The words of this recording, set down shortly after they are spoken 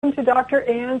to Dr.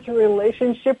 Ann's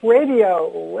Relationship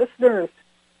Radio. Listeners,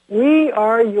 we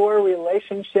are your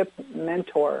relationship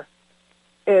mentor.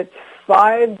 It's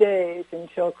 5 days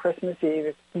until Christmas Eve,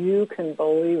 if you can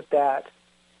believe that.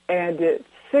 And it's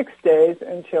 6 days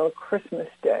until Christmas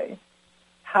Day.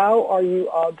 How are you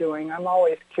all doing? I'm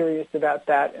always curious about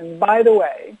that. And by the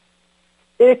way,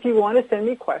 if you want to send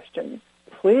me questions,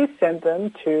 please send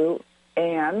them to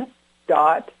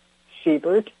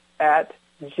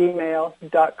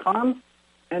ann.schubert@gmail.com,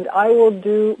 and I will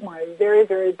do my very,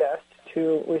 very best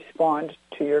to respond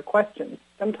to your questions.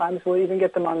 Sometimes we'll even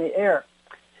get them on the air.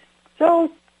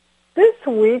 So this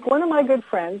week, one of my good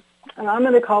friends, and I'm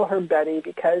going to call her Betty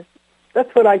because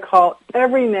that's what I call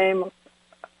every name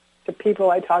to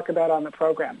people I talk about on the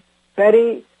program.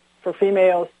 Betty for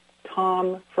females,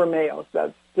 Tom for males.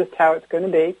 That's just how it's going to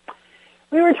be.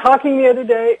 We were talking the other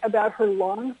day about her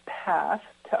long path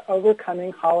to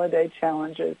overcoming holiday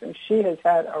challenges, and she has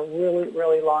had a really,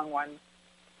 really long one.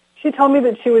 She told me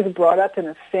that she was brought up in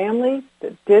a family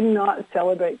that did not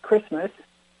celebrate Christmas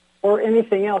or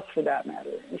anything else for that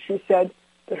matter. And she said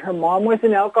that her mom was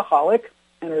an alcoholic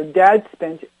and her dad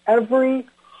spent every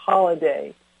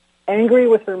holiday angry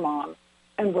with her mom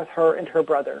and with her and her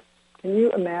brother. Can you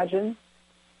imagine?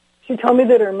 She told me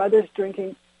that her mother's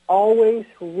drinking always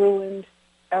ruined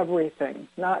everything,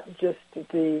 not just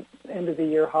the end of the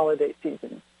year holiday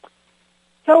season.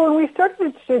 So when we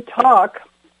started to talk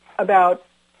about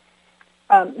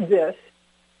this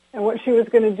and what she was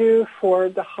going to do for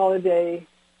the holiday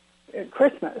at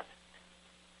Christmas,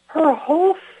 her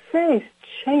whole face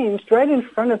changed right in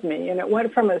front of me, and it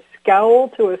went from a scowl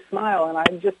to a smile, and I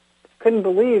just couldn't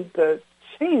believe the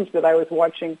change that I was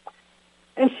watching.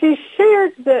 And she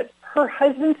shared that her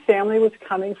husband's family was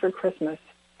coming for Christmas.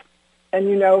 And,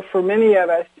 you know, for many of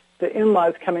us, the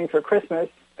in-laws coming for Christmas,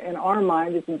 in our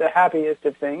mind, isn't the happiest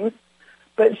of things.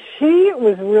 But she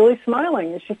was really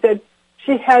smiling, and she said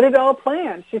she had it all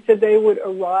planned. She said they would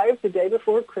arrive the day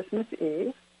before Christmas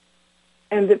Eve,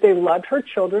 and that they loved her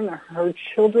children, and her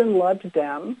children loved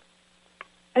them.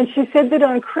 And she said that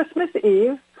on Christmas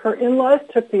Eve, her in-laws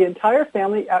took the entire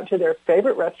family out to their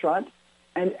favorite restaurant,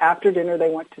 and after dinner they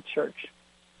went to church.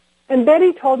 And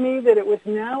Betty told me that it was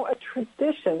now a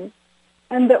tradition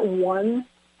and that one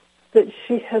that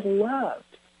she had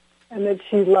loved and that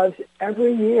she loves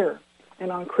every year.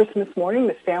 And on Christmas morning,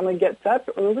 the family gets up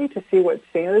early to see what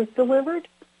Santa's delivered.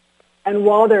 And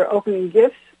while they're opening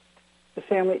gifts, the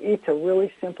family eats a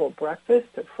really simple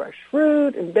breakfast of fresh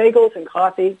fruit and bagels and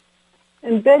coffee.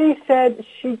 And Betty said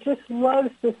she just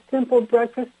loves the simple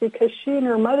breakfast because she and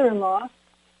her mother-in-law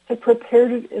had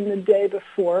prepared it in the day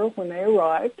before when they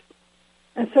arrived.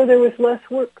 And so there was less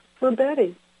work for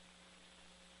Betty.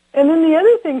 And then the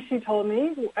other thing she told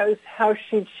me as how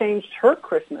she changed her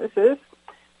Christmases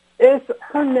is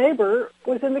her neighbor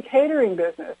was in the catering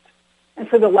business. And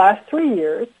for the last 3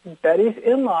 years, Betty's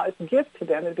in-laws' gift to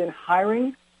them had been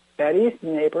hiring Betty's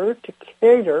neighbor to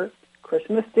cater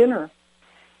Christmas dinner.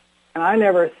 And I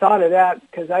never thought of that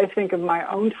because I think of my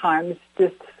own times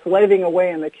just slaving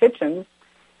away in the kitchen.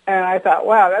 And I thought,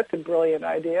 wow, that's a brilliant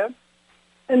idea.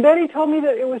 And Betty told me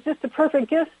that it was just a perfect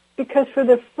gift because for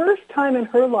the first time in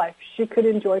her life, she could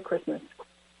enjoy Christmas.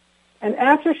 And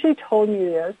after she told me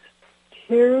this,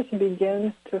 tears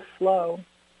began to flow.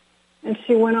 And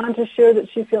she went on to share that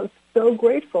she felt so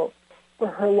grateful for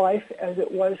her life as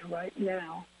it was right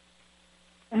now.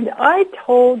 And I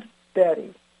told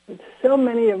Betty that so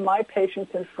many of my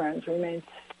patients and friends remain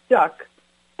stuck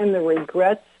in the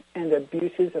regrets and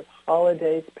abuses of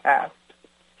holidays past.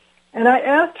 And I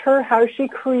asked her how she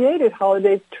created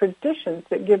holiday traditions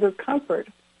that give her comfort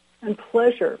and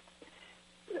pleasure,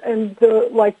 and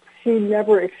like she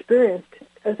never experienced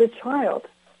as a child.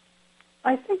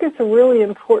 I think it's a really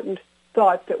important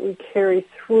thought that we carry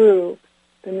through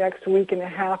the next week and a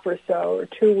half or so, or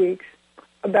 2 weeks,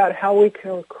 about how we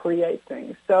can create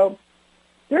things. So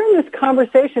during this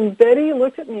conversation, Betty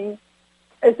looked at me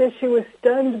as if she was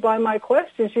stunned by my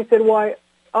question. She said, "Why,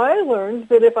 I learned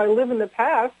that if I live in the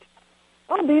past,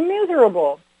 I'll be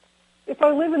miserable. If I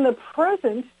live in the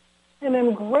present and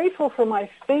am grateful for my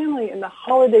family and the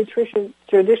holiday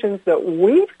traditions that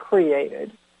we've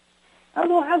created, I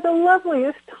will have the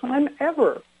loveliest time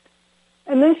ever."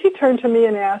 And then she turned to me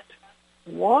and asked,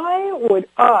 "Why would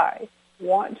I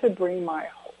want to bring my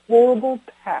horrible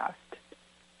past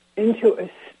into a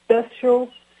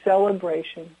special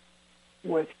celebration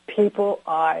with people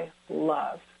I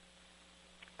love?"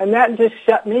 And that just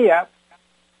shut me up.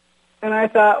 And I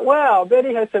thought, wow,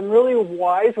 Betty has some really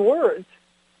wise words.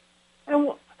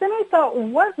 And then I thought,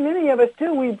 what many of us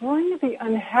do, we bring the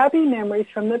unhappy memories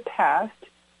from the past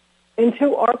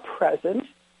into our present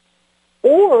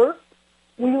or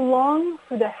we long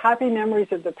for the happy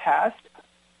memories of the past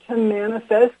to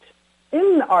manifest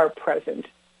in our present.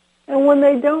 And when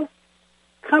they don't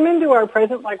come into our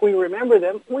present like we remember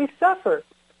them, we suffer.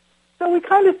 So we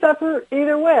kind of suffer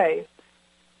either way.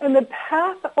 And the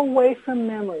path away from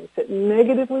memories that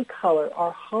negatively color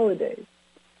our holidays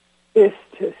is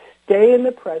to stay in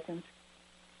the present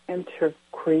and to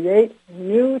create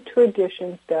new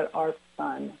traditions that are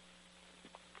fun.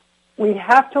 We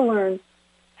have to learn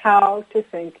how to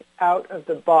think out of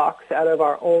the box, out of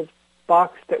our old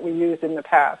box that we used in the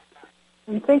past,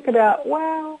 and think about,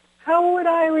 wow, how would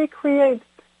I recreate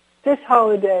this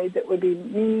holiday that would be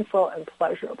meaningful and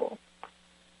pleasurable?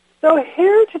 So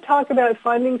here to talk about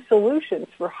finding solutions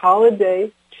for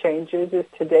holiday changes is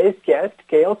today's guest,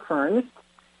 Gail Kearns.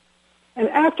 And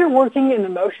after working in the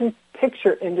motion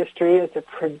picture industry as a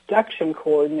production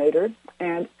coordinator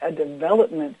and a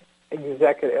development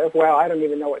executive, wow, I don't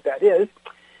even know what that is,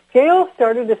 Gail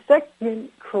started a second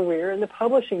career in the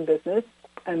publishing business,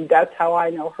 and that's how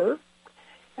I know her.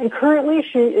 And currently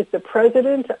she is the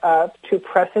president of To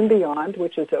Press and Beyond,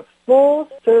 which is a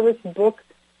full-service book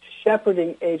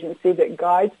shepherding agency that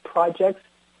guides projects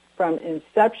from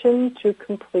inception to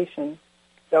completion.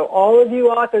 So all of you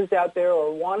authors out there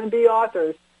or want-to-be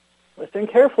authors, listen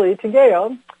carefully to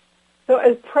Gail. So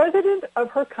as president of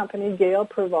her company, Gail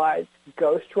provides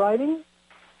ghostwriting,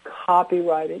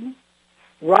 copywriting,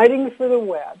 writing for the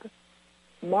web,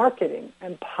 marketing,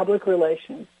 and public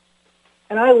relations.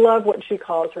 And I love what she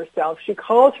calls herself. She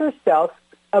calls herself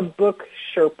a book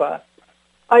Sherpa.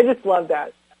 I just love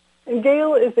that. And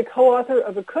Gail is the co-author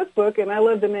of a cookbook, and I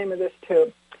love the name of this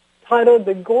too, titled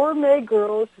The Gourmet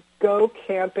Girls Go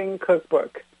Camping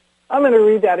Cookbook. I'm going to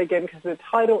read that again because the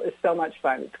title is so much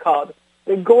fun. It's called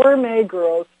The Gourmet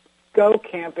Girls Go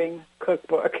Camping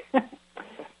Cookbook.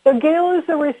 So Gail is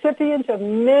the recipient of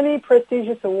many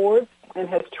prestigious awards and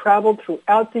has traveled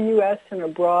throughout the U.S. and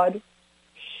abroad,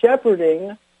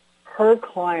 shepherding her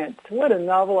clients. What a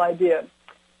novel idea.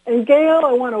 And Gail,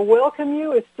 I want to welcome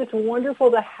you. It's just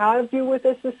wonderful to have you with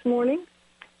us this morning.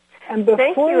 And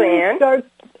before we start,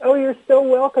 oh, you're so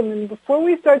welcome. And before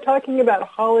we start talking about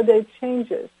holiday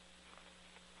changes,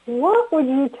 what would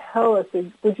you tell us?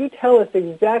 Would you tell us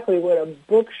exactly what a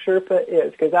book Sherpa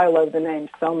is? Because I love the name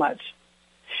so much.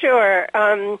 Sure.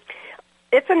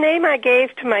 It's a name I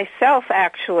gave to myself,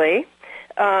 actually,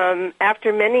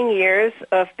 after many years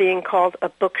of being called a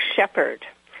book shepherd.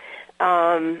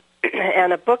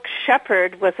 And a book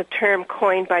shepherd was a term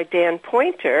coined by Dan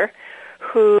Poynter,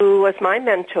 who was my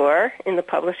mentor in the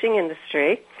publishing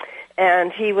industry,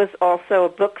 and he was also a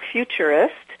book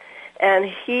futurist, and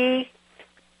he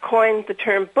coined the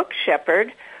term book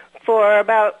shepherd for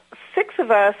about 6 of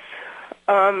us,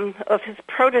 of his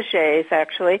protégés,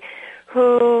 actually,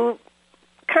 who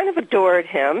kind of adored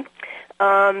him.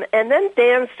 And then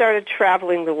Dan started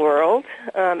traveling the world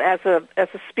as a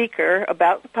speaker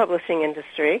about the publishing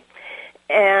industry,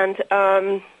 and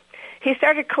he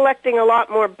started collecting a lot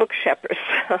more book shepherds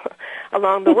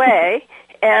along the way.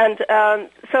 And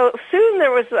so soon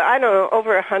there was, I don't know,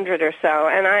 over 100 or so,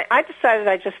 and I decided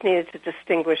I just needed to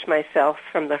distinguish myself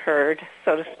from the herd,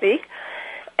 so to speak.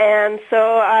 And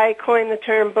so I coined the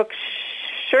term book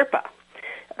Sherpa,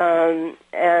 and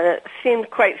it seemed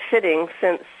quite fitting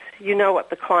since you know what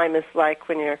the climb is like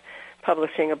when you're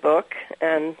publishing a book,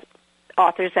 and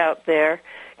authors out there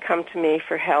come to me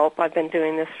for help. I've been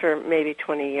doing this for maybe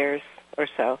 20 years or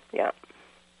so, yeah.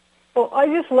 Well, I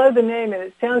just love the name, and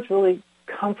it sounds really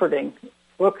comforting,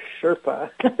 book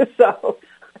Sherpa. So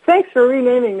thanks for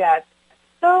renaming that.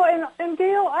 So, and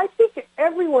Gail, I think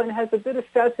everyone has a bit of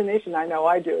fascination, I know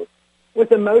I do, with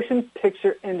the motion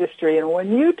picture industry. And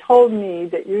when you told me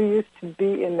that you used to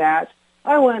be in that,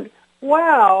 I went,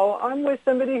 wow, I'm with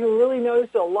somebody who really knows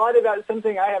a lot about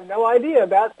something I have no idea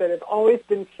about that I've always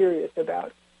been curious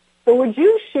about. So would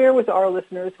you share with our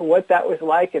listeners what that was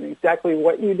like and exactly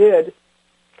what you did?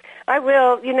 I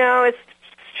will. You know, it's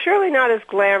surely not as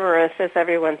glamorous as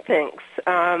everyone thinks.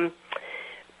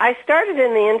 I started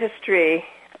in the industry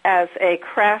as a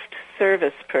craft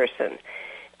service person,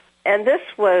 and this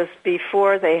was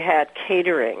before they had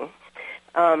catering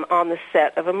on the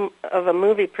set of a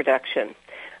movie production.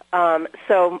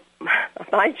 So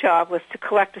my job was to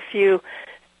collect a few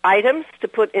items to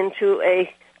put into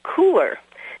a cooler,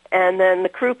 and then the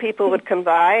crew people would come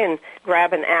by and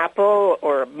grab an apple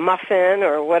or a muffin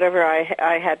or whatever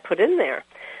I had put in there.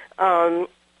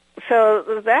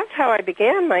 So that's how I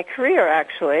began my career,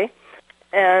 actually.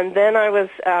 And then I was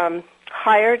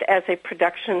hired as a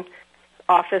production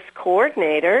office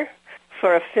coordinator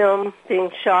for a film being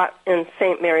shot in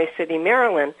St. Mary City,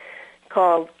 Maryland,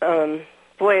 called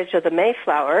Voyage of the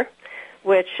Mayflower,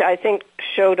 which I think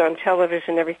showed on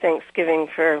television every Thanksgiving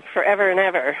for forever and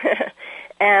ever.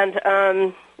 And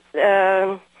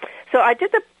so I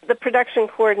did the production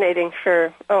coordinating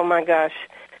for, oh my gosh,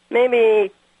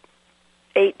 maybe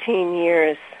 18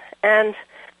 years. And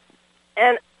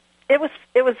it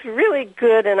was really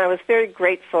good, and I was very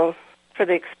grateful for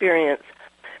the experience.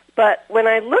 But when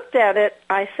I looked at it,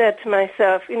 I said to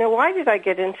myself, why did I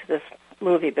get into this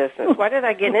movie business? Why did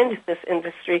I get into this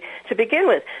industry to begin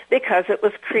with? Because it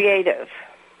was creative.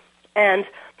 And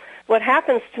what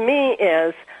happens to me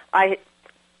is I'm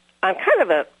kind of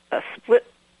a split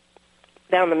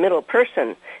down the middle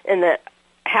person in that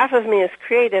half of me is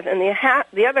creative and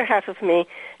the other half of me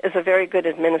is a very good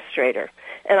administrator.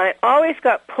 And I always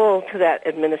got pulled to that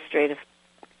administrative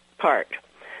part.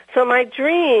 So my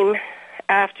dream,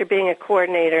 after being a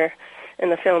coordinator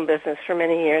in the film business for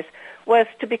many years, was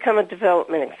to become a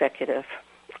development executive.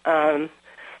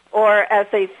 Or as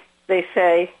they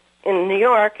say in New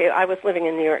York, I was living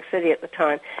in New York City at the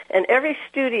time, and every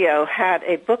studio had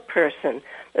a book person.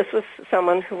 This was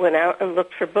someone who went out and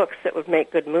looked for books that would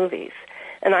make good movies.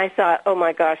 And I thought, oh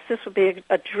my gosh, this would be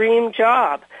a dream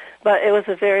job. But it was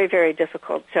a very, very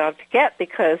difficult job to get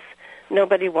because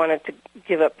nobody wanted to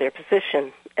give up their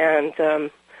position. And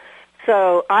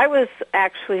so I was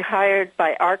actually hired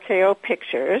by RKO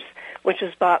Pictures, which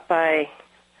was bought by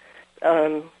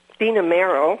Dina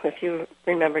Merrill, if you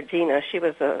remember Dina. She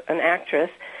was an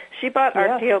actress. She bought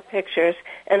RKO Pictures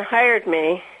and hired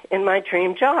me in my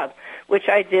dream job, which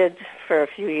I did for a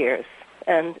few years.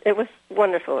 And it was a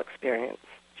wonderful experience,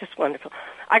 just wonderful.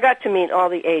 I got to meet all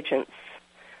the agents,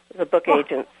 the book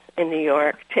agents in New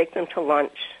York, take them to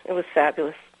lunch. It was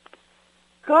fabulous.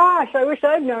 Gosh, I wish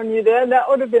I'd known you then. That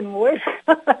would have been way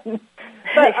fun. But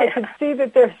I could see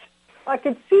that there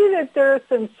are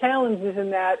some challenges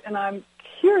in that, and I'm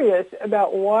curious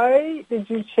about why did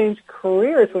you change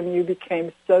careers when you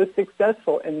became so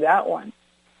successful in that one?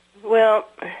 Well,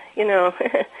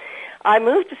 I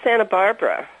moved to Santa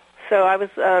Barbara, so I was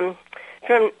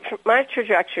from my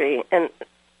trajectory and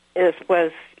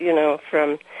was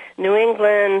from New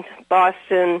England,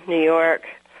 Boston, New York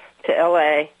to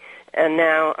L.A., and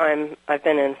now I've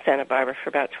been in Santa Barbara for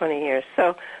about 20 years.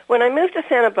 So when I moved to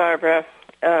Santa Barbara,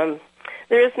 there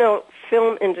is no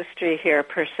film industry here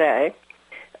per se.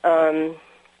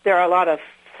 There are a lot of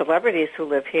celebrities who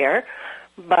live here,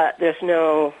 but there's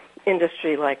no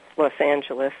industry like Los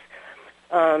Angeles.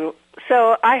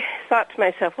 So I thought to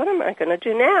myself, what am I going to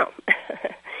do now?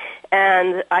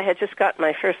 And I had just got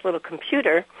my first little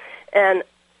computer, and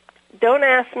don't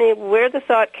ask me where the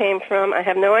thought came from. I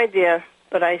have no idea,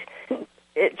 but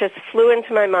it just flew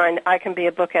into my mind, I can be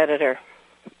a book editor.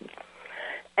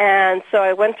 And so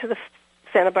I went to the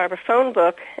Santa Barbara phone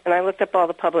book, and I looked up all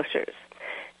the publishers.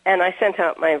 And I sent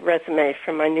out my resume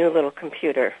from my new little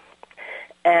computer.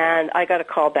 And I got a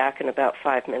call back in about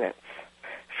 5 minutes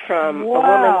from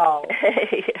a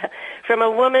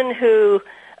woman who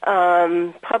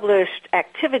published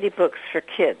activity books for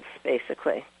kids,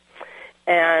 basically.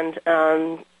 And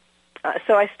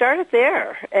so I started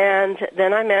there. And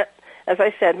then I met, as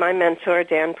I said, my mentor,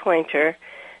 Dan Pointer.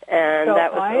 And so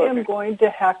that was I am going to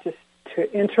have to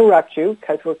interrupt you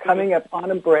because we're coming up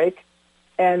on a break.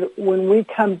 And when we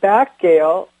come back,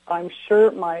 Gail, I'm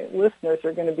sure my listeners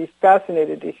are going to be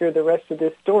fascinated to hear the rest of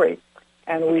this story.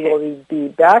 And we will be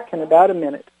back in about a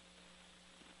minute.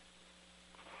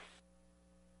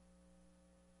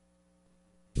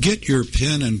 Get your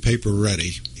pen and paper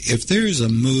ready. If there's a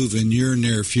move in your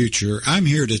near future, I'm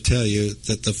here to tell you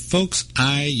that the folks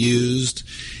I used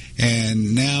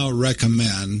and now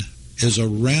recommend is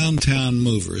Around Town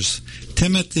Movers.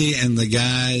 Timothy and the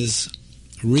guys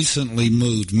recently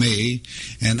moved me,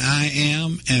 and I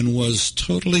am and was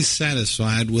totally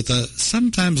satisfied with a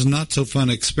sometimes not so fun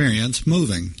experience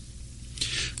moving.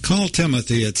 Call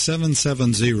Timothy at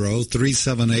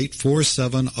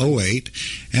 770-378-4708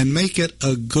 and make it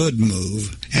a good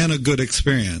move and a good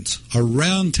experience.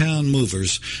 Around Town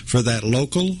Movers for that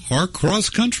local or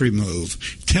cross-country move.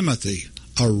 Timothy,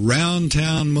 Around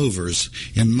Town Movers,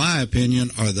 in my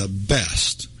opinion, are the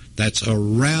best. That's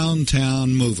Around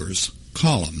Town Movers.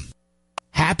 Call them.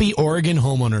 Happy Oregon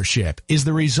homeownership is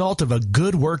the result of a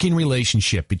good working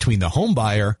relationship between the home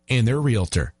buyer and their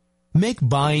realtor. Make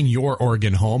buying your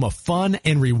Oregon home a fun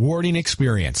and rewarding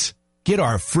experience. Get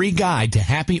our free guide to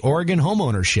happy Oregon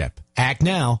homeownership. Act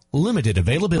now, limited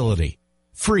availability.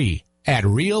 Free at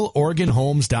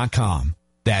RealOregonHomes.com.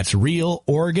 That's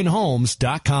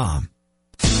RealOregonHomes.com.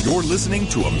 You're listening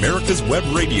to America's Web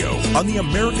Radio on the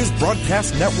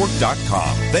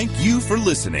AmericasBroadcastNetwork.com. Thank you for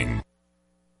listening.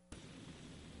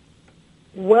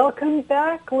 Welcome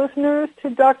back, listeners, to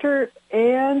Dr.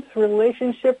 Ann's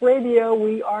Relationship Radio.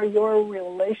 We are your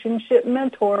relationship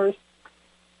mentors.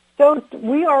 So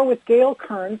we are with Gail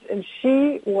Kearns, and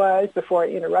she was, before I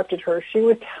interrupted her, she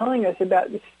was telling us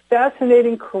about this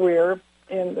fascinating career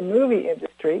in the movie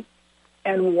industry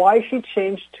and why she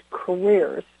changed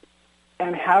careers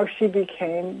and how she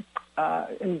became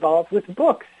involved with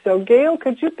books. So, Gail,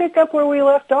 could you pick up where we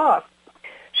left off?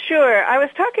 Sure. I was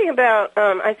talking about,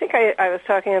 I think I was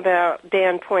talking about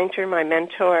Dan Poynter, my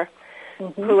mentor,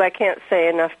 who I can't say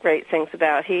enough great things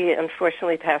about. He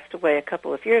unfortunately passed away a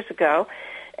couple of years ago,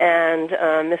 and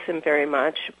miss him very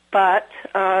much. But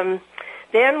Dan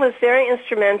was very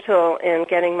instrumental in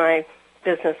getting my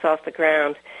business off the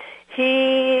ground.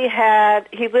 He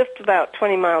lived about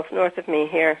 20 miles north of me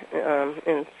here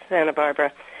in Santa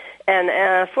Barbara,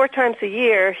 and 4 times a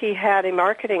year he had a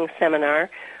marketing seminar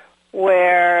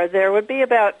where there would be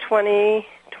about 20,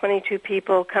 22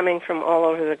 people coming from all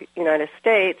over the United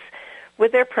States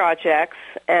with their projects,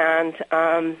 and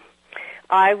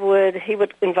he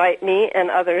would invite me and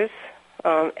others,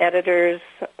 editors,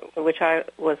 which I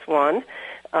was one,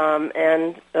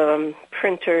 and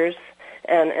printers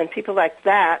and people like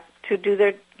that to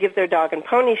give their dog and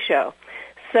pony show.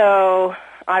 So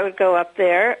I would go up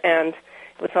there, and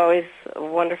it was always a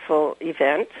wonderful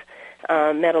event.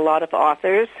 Met a lot of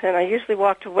authors, and I usually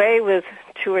walked away with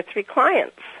 2 or 3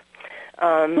 clients.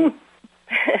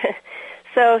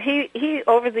 So he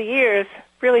over the years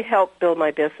really helped build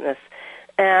my business,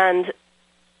 and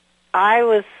I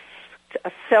was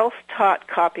a self-taught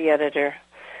copy editor.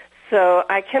 So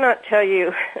I cannot tell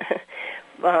you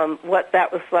what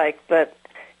that was like, but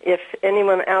if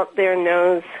anyone out there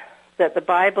knows that the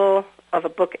Bible of a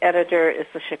book editor is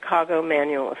the Chicago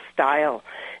Manual of Style.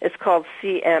 It's called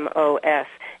CMOS.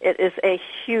 It is a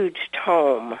huge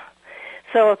tome.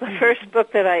 So the first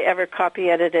book that I ever copy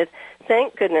edited,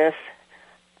 thank goodness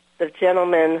the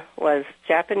gentleman was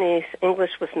Japanese.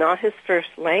 English was not his first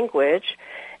language,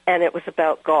 and it was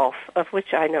about golf, of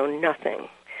which I know nothing.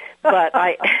 But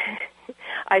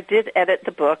I did edit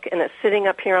the book, and it's sitting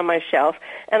up here on my shelf,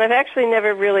 and I've actually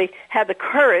never really had the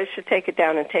courage to take it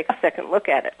down and take a second look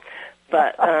at it.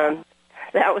 But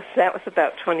that was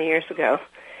about 20 years ago.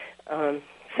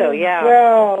 So, yeah.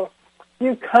 Well,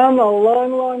 you've come a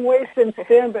long, long way since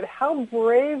then, but how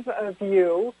brave of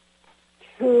you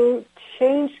to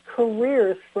change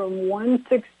careers from one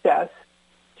success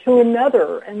to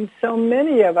another. And so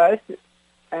many of us,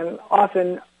 and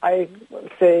often I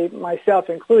say myself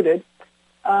included,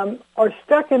 are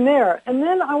stuck in there. And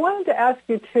then I wanted to ask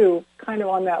you, too, kind of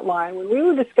on that line, when we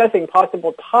were discussing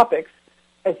possible topics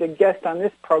as a guest on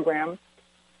this program,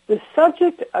 the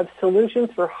subject of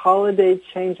solutions for holiday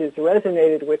changes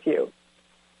resonated with you.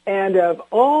 And of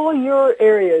all your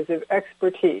areas of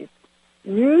expertise,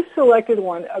 you selected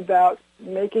one about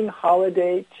making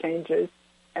holiday changes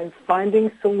and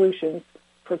finding solutions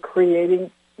for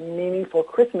creating meaningful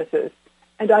Christmases.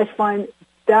 And I find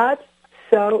that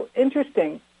so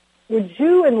interesting. Would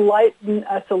you enlighten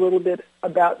us a little bit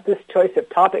about this choice of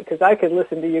topic? Because I could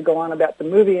listen to you go on about the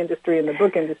movie industry and the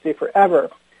book industry forever.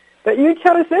 But you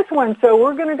chose this one, so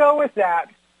we're going to go with that.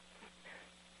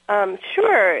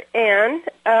 Sure. And,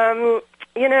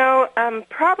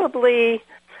 probably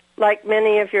like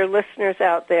many of your listeners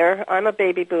out there, I'm a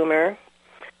baby boomer.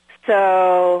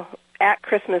 So at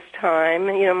Christmas time,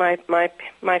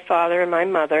 my father and my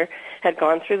mother had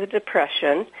gone through the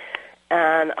Depression.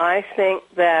 And I think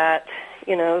that,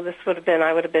 this would have been,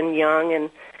 I would have been young in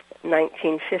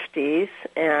 1950s.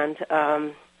 And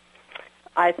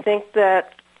I think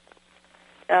that,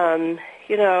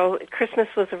 Christmas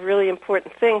was a really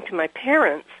important thing to my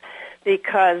parents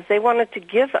because they wanted to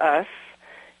give us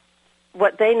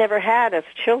what they never had as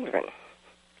children.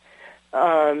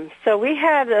 So we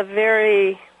had a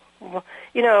very,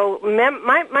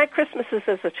 my Christmases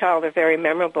as a child are very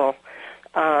memorable.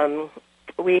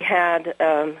 We had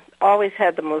always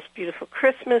had the most beautiful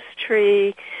Christmas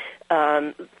tree,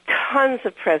 tons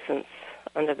of presents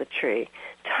under the tree,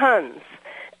 tons.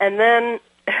 And then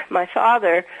my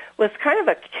father was kind of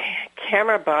a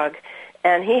camera bug,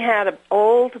 and he had an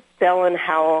old Bell &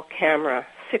 Howell camera,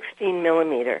 16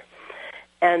 millimeter.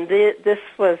 And this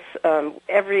was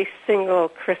every single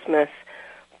Christmas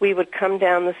we would come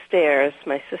down the stairs,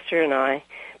 my sister and I,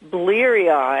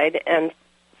 bleary-eyed and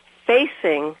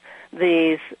facing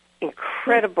these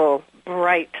incredible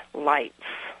bright lights.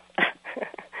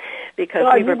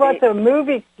 Because you brought the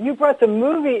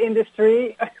movie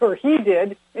industry, or he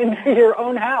did, into your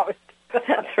own house.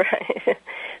 That's right.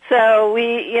 So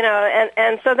we,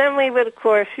 and so then we would, of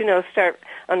course, start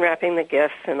unwrapping the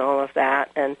gifts and all of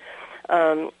that. And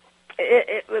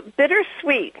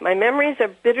bittersweet. My memories are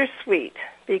bittersweet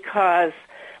because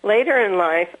later in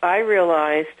life I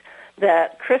realized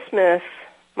that Christmas,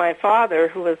 my father,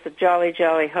 who was the jolly,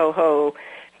 jolly, ho-ho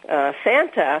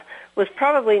Santa, was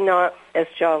probably not as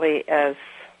jolly as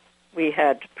we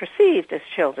had perceived as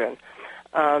children,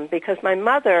 because my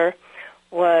mother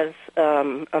was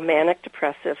a manic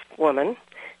depressive woman,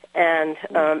 and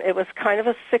it was kind of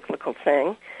a cyclical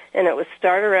thing, and it would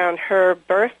start around her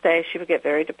birthday. She would get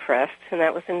very depressed, and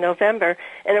that was in November,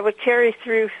 and it would carry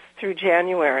through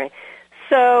January.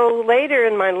 So later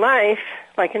in my life,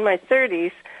 like in my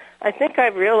 30s, I think I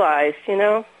realized,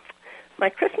 my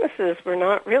Christmases were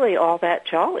not really all that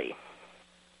jolly.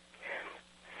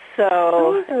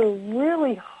 So those are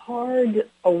really hard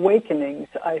awakenings,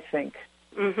 I think.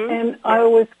 Mm-hmm. And I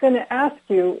was going to ask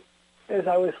you, as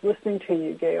I was listening to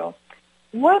you, Gail,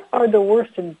 what are the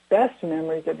worst and best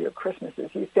memories of your Christmases?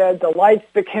 You said the lights,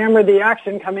 the camera, the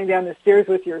action, coming down the stairs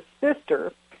with your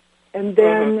sister, and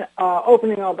then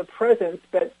opening all the presents,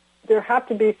 but there have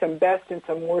to be some best and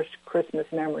some worst Christmas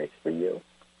memories for you.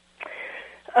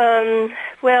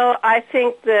 Well, I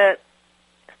think that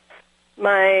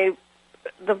the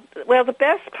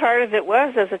best part of it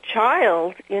was, as a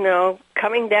child,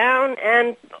 coming down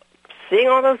and seeing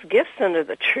all those gifts under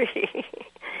the tree.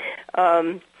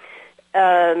 The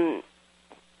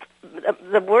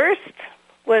worst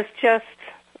was just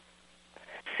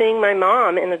seeing my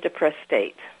mom in a depressed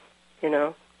state.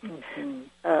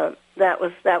 Mm-hmm. That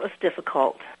was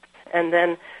difficult, and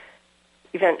then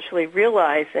eventually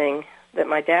realizing that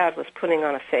my dad was putting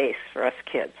on a face for us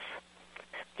kids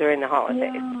during the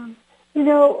holidays.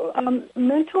 Yeah.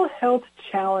 Mental health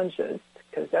challenges,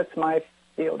 because that's my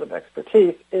field of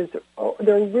expertise,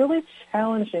 they're really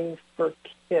challenging for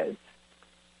kids.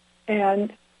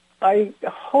 And I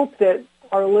hope that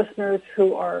our listeners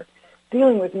who are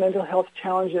dealing with mental health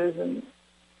challenges and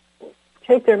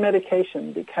take their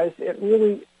medication, because it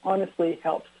really honestly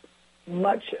helps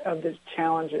much of the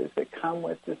challenges that come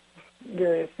with this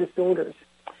various disorders.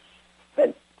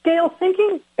 But Gail,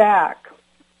 thinking back,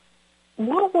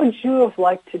 what would you have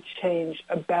liked to change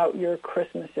about your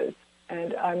Christmases?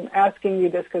 And I'm asking you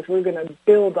this because we're going to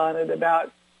build on it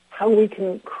about how we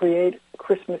can create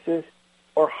Christmases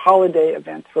or holiday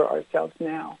events for ourselves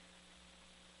now.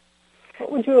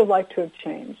 What would you have liked to have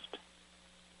changed?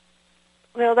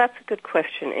 Well, that's a good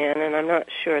question, Ann, and I'm not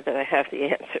sure that I have the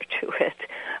answer to it.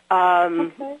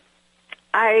 Okay.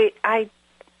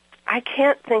 I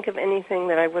can't think of anything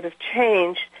that I would have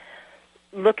changed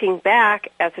looking back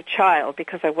as a child,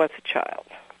 because I was a child.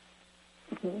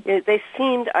 Mm-hmm. They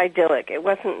seemed idyllic. It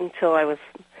wasn't until I was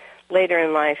later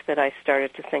in life that I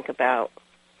started to think about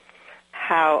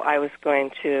how I was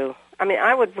going to...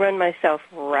 I would run myself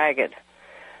ragged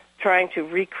trying to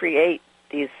recreate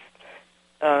these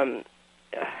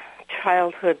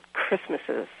childhood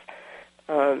Christmases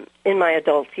in my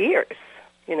adult years.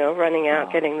 Running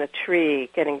out, getting the tree,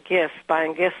 getting gifts,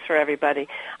 buying gifts for everybody.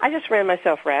 I just ran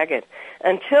myself ragged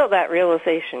until that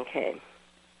realization came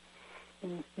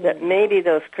that maybe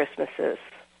those Christmases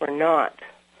were not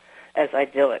as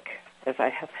idyllic as I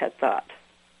have had thought.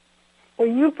 Well,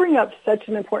 you bring up such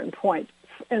an important point.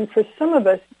 And for some of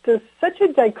us, there's such a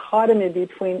dichotomy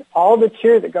between all the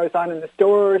cheer that goes on in the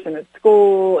stores and at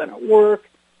school and at work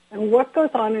and what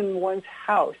goes on in one's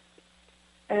house.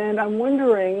 And I'm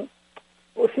wondering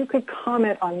if you could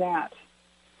comment on that.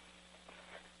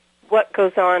 What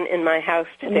goes on in my house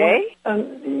today?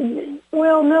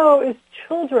 Well, no, as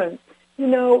children, we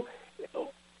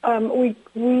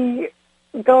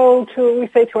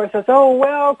say to ourselves, oh,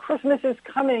 well, Christmas is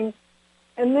coming.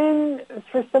 And then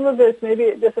for some of us, maybe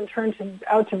it doesn't turn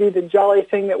out to be the jolly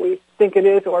thing that we think it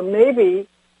is, or maybe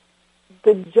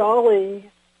the jolliness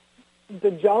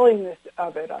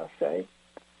of it, I'll say,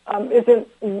 isn't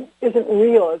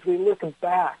real as we look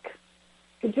back.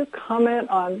 Could you comment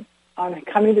on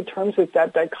coming to terms with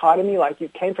that dichotomy, like you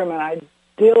came from an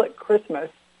idyllic Christmas,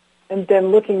 and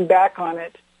then looking back on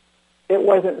it, it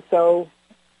wasn't so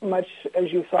much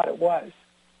as you thought it was?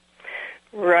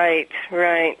 Right.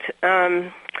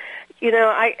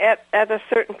 At a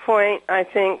certain point, I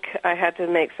think I had to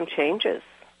make some changes.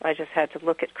 I just had to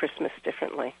look at Christmas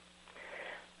differently.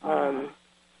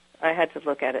 I had to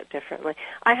look at it differently.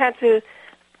 I had to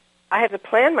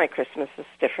plan my Christmases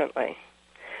differently.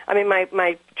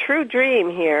 My true dream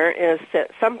here is that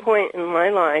at some point in my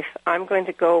life, I'm going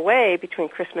to go away between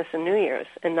Christmas and New Year's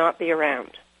and not be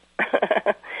around.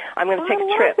 I'm going to take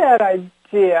a trip. I love that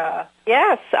idea.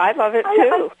 Yes, I love it too.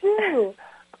 I do.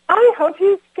 I hope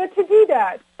you get to do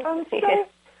that. I want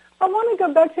to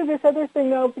go back to this other thing,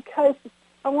 though, because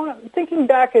thinking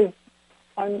back as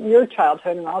on your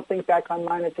childhood, and I'll think back on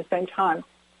mine at the same time.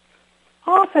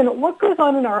 Often, what goes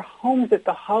on in our homes at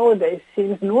the holidays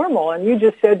seems normal, and you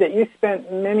just said that you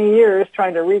spent many years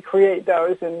trying to recreate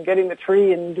those and getting the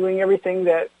tree and doing everything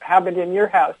that happened in your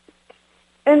house.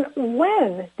 And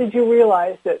when did you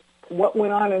realize that what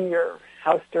went on in your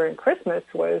house during Christmas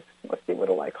was, let's see, what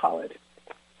do I call it?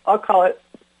 I'll call it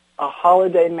a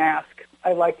holiday mask.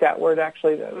 I like that word,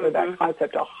 actually, that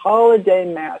concept, a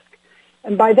holiday mask.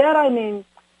 And by that I mean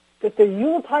that the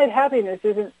Yuletide happiness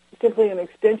isn't simply an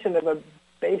extension of a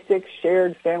basic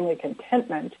shared family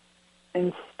contentment.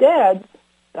 Instead,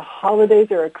 the holidays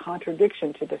are a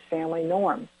contradiction to the family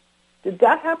norm. Did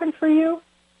that happen for you?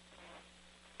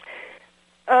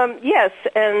 Yes,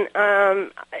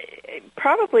 and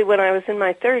probably when I was in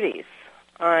my 30s,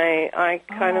 I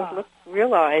kind of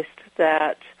realized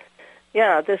that,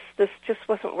 this just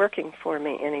wasn't working for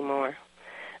me anymore.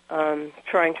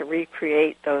 Trying to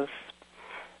recreate those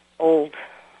old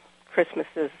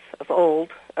Christmases of old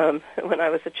when I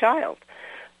was a child.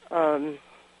 So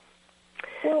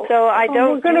I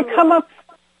don't. We're going to come up.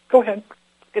 Go ahead.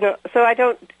 So I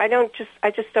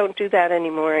just don't do that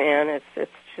anymore, Anne.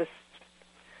 It's just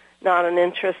not an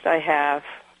interest I have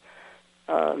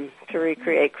to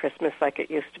recreate Christmas like it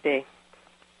used to be.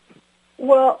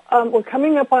 Well, we're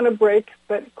coming up on a break,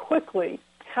 but quickly,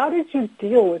 how did you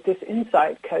deal with this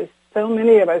insight? Because so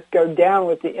many of us go down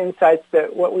with the insights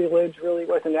that what we lived really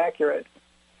wasn't accurate.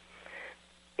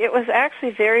 It was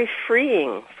actually very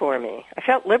freeing for me. I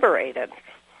felt liberated.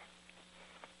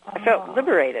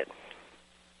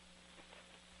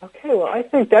 Okay, well, I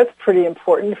think that's pretty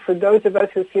important for those of us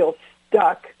who feel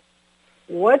stuck.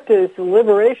 What does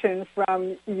liberation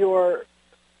from your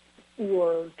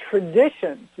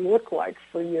traditions look like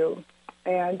for you?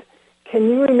 And can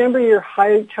you remember your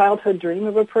high childhood dream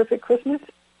of a perfect Christmas?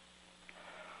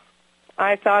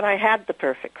 I thought I had the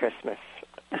perfect Christmas.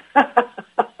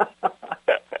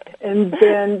 And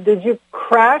then did you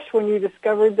crash when you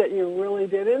discovered that you really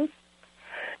didn't?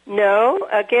 No.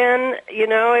 Again,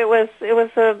 it was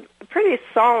a pretty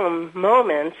solemn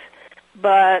moment,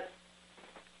 but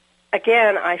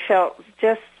again, I felt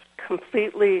just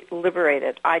completely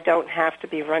liberated. I don't have to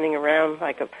be running around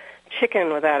like a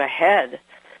chicken without a head,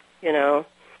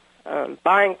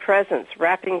 buying presents,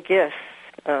 wrapping gifts.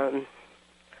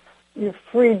 You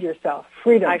freed yourself.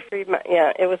 Freedom. I freed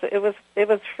it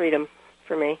was freedom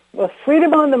for me. Well,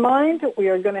 freedom on the mind. We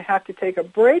are going to have to take a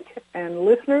break, and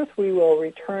listeners, we will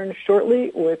return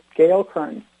shortly with Gail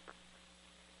Kern.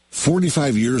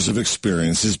 45 years of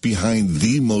experience is behind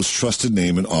the most trusted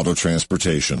name in auto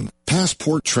transportation.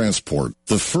 Passport Transport,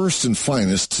 the first and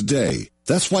finest today.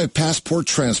 That's why Passport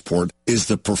Transport is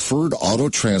the preferred auto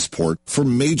transport for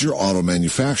major auto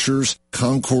manufacturers,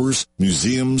 concours,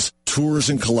 museums, tours,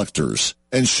 and collectors,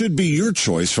 and should be your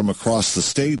choice from across the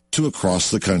state to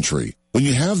across the country. When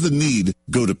you have the need,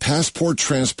 go to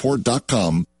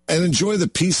PassportTransport.com and enjoy the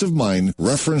peace of mind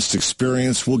referenced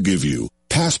experience will give you.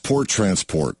 Passport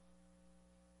Transport.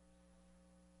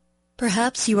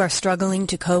 Perhaps you are struggling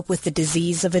to cope with the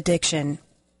disease of addiction.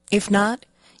 If not,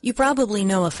 you probably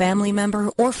know a family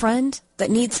member or friend that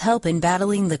needs help in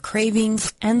battling the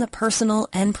cravings and the personal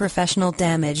and professional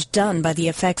damage done by the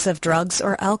effects of drugs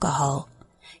or alcohol.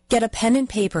 Get a pen and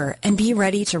paper and be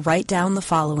ready to write down the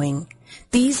following.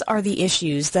 These are the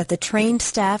issues that the trained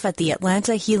staff at the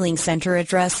Atlanta Healing Center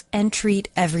address and treat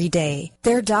every day.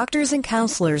 Their doctors and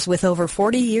counselors with over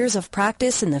 40 years of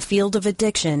practice in the field of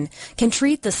addiction can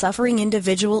treat the suffering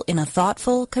individual in a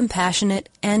thoughtful, compassionate,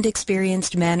 and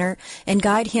experienced manner and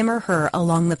guide him or her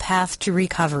along the path to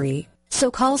recovery.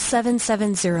 So call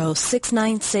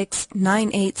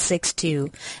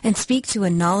 770-696-9862 and speak to a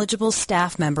knowledgeable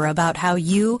staff member about how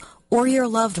you or your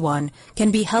loved one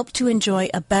can be helped to enjoy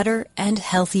a better and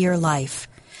healthier life.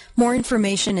 More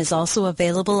information is also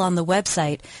available on the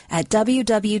website at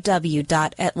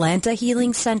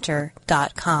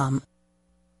www.atlantahealingcenter.com.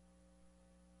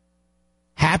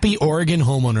 Happy Oregon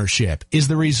homeownership is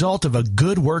the result of a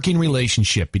good working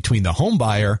relationship between the home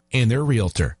buyer and their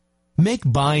realtor. Make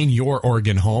buying your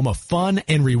Oregon home a fun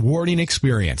and rewarding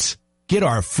experience. Get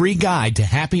our free guide to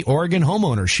happy Oregon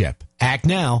homeownership. Act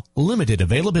now, limited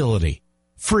availability.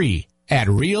 Free at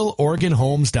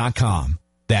RealOregonHomes.com.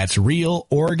 That's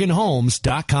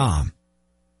RealOregonHomes.com.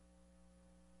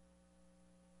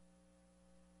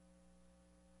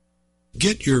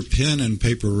 Get your pen and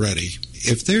paper ready.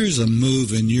 If there's a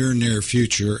move in your near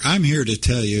future, I'm here to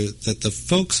tell you that the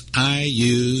folks I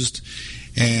used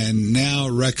and now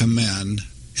recommend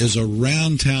is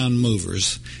Around Town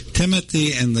Movers.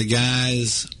 Timothy and the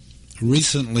guys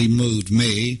recently moved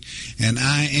me, and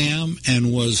I am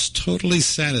and was totally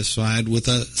satisfied with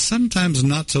a sometimes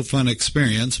not-so-fun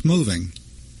experience moving.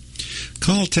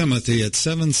 Call Timothy at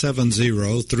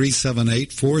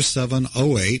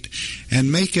 770-378-4708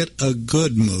 and make it a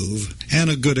good move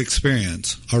and a good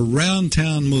experience. Around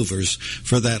Town Movers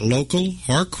for that local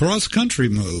or cross-country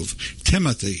move.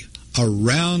 Timothy,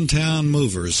 Around Town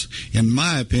Movers, in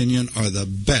my opinion, are the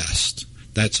best.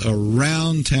 That's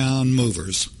Around Town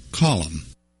Movers. Call them.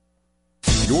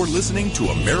 You're listening to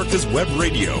America's Web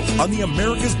Radio on the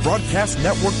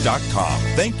AmericasBroadcastNetwork.com.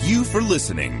 Thank you for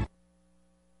listening.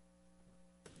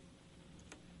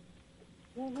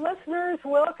 Listeners,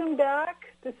 welcome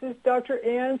back. This is Dr.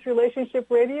 Ann's Relationship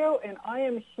Radio, and I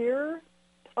am here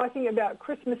talking about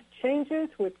Christmas changes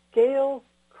with Gail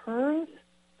Kearns,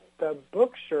 the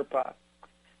Book Sherpa.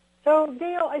 So,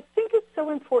 Gail, I think it's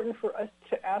so important for us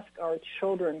to ask our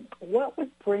children what would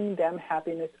bring them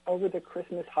happiness over the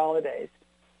Christmas holidays.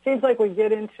 Seems like we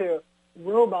get into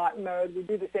robot mode. We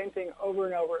do the same thing over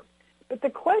and over. But the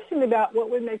question about what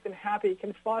would make them happy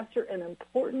can foster an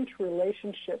important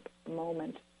relationship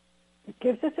moment. It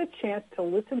gives us a chance to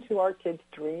listen to our kids'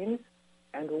 dreams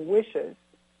and wishes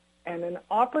and an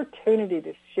opportunity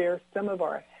to share some of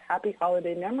our happy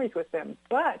holiday memories with them.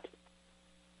 But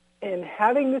in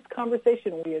having this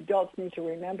conversation, we adults need to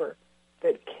remember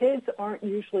that kids aren't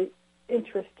usually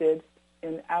interested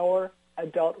in our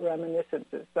adult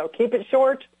reminiscences. So keep it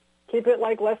short. Keep it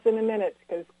like less than a minute,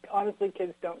 because honestly,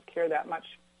 kids don't care that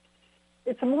much.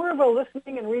 It's more of a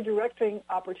listening and redirecting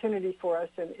opportunity for us,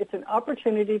 and it's an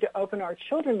opportunity to open our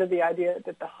children to the idea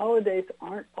that the holidays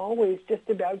aren't always just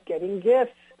about getting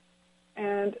gifts.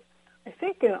 And I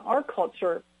think in our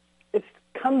culture, it's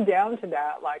come down to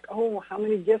that, like, oh, how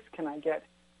many gifts can I get?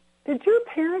 Did your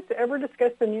parents ever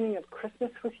discuss the meaning of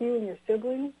Christmas with you and your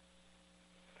siblings?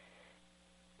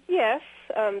 Yes,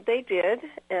 they did,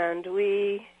 and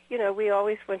we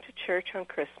always went to church on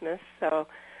Christmas, so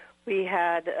we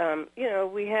had,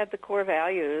 we had the core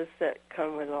values that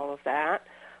come with all of that.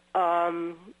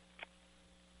 I'm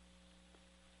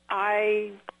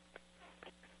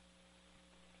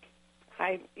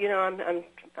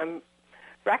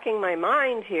racking my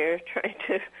mind here, trying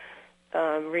to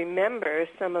remember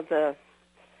some of the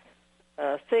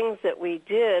things that we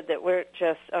did that weren't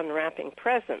just unwrapping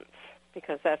presents,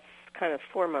 because that's kind of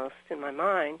foremost in my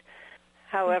mind.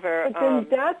 However, but then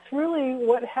that's really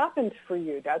what happened for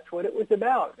you. That's what it was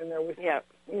about, and there was,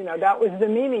 that was the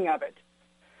meaning of it.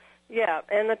 Yeah,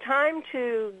 and the time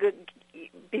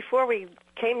before we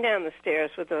came down the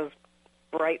stairs with those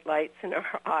bright lights in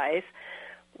our eyes,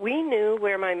 we knew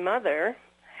where my mother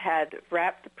had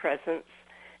wrapped the presents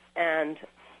and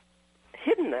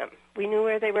hidden them. We knew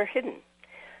where they were hidden.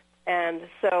 And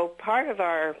so part of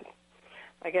our,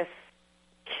 I guess,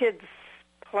 kids'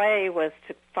 play was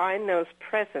to find those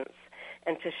presents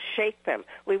and to shake them.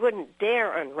 We wouldn't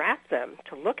dare unwrap them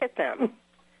to look at them,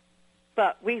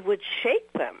 but we would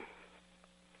shake them.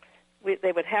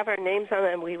 They would have our names on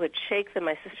them, and we would shake them.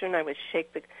 My sister and I would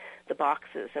shake the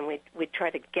boxes, and we'd try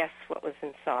to guess what was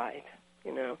inside.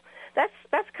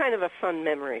 That's kind of a fun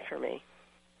memory for me.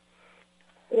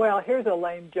 Well, here's a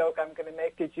lame joke I'm going to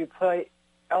make. Did you play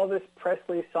Elvis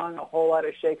Presley's song, A Whole Lot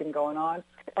of Shaking Going On?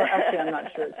 Or actually, I'm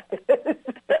not sure.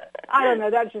 I don't know.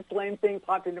 That's just a lame thing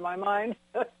popped into my mind.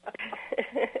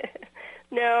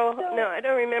 No, I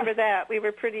don't remember that. We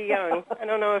were pretty young. I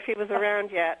don't know if he was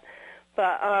around yet.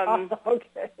 But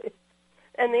okay.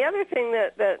 And the other thing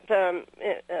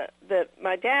that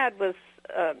my dad was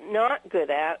not good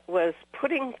at was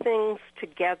putting things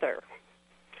together.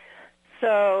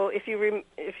 So if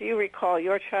you recall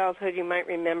your childhood, you might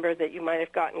remember that you might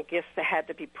have gotten gifts that had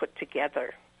to be put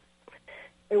together.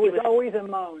 It was always a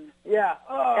moan. Yeah.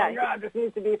 Oh, yeah, God, this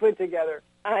needs to be put together.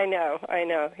 I know.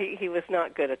 He was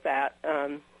not good at that.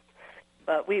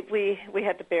 But we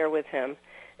had to bear with him.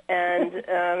 And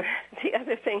the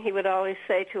other thing he would always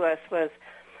say to us was,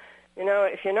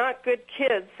 if you're not good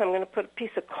kids, I'm going to put a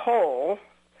piece of coal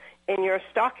in your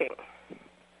stocking.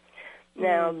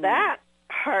 Now, that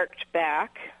harked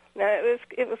back. Now,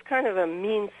 it was kind of a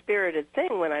mean-spirited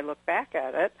thing when I look back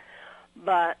at it,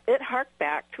 but it harked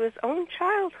back to his own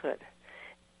childhood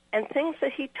and things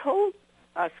that he told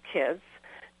us kids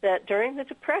that during the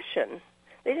Depression,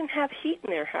 they didn't have heat in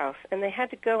their house, and they had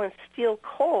to go and steal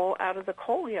coal out of the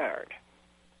coal yard.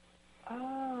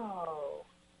 Oh.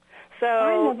 So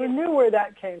I never knew where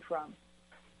that came from.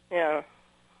 Yeah.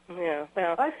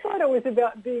 Well, I thought it was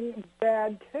about being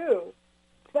bad, too.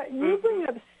 But you bring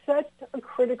up such a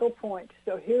critical point.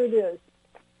 So here it is.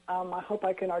 I hope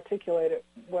I can articulate it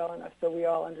well enough so we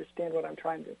all understand what I'm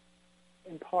trying to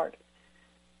impart.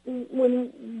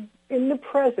 when in the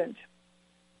present,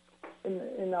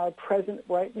 in our present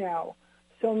right now,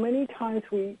 so many times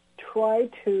we try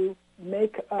to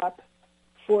make up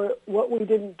for what we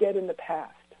didn't get in the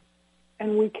past.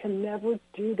 And we can never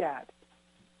do that.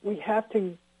 We have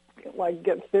to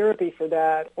get therapy for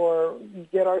that or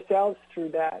get ourselves through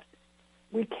that.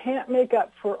 We can't make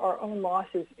up for our own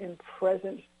losses in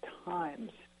present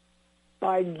times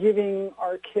by giving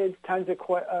our kids tons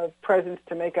of presents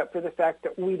to make up for the fact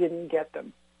that we didn't get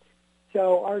them.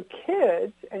 So our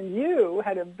kids and you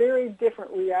had a very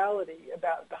different reality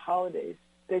about the holidays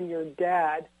than your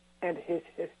dad and his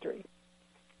history.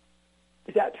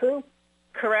 Is that true?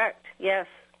 Correct. Yes,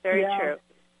 very true.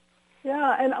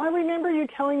 Yeah, and I remember you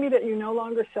telling me that you no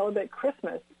longer celebrate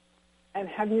Christmas. And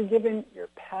have you given your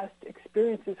past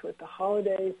experiences with the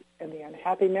holidays and the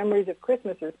unhappy memories of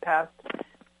Christmases past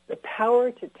the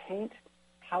power to taint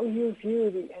how you view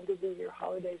the end of the year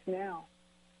holidays now?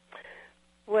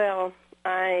 Well,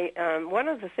 one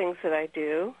of the things that I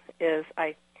do is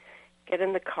I get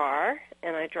in the car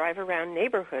and I drive around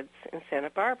neighborhoods in Santa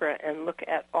Barbara and look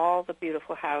at all the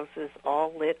beautiful houses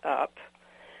all lit up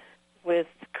with,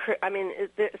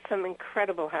 there's some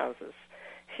incredible houses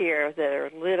here that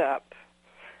are lit up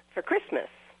for Christmas.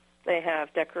 They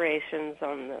have decorations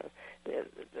on the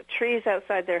trees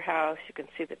outside their house. You can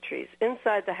see the trees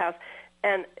inside the house,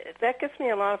 and that gives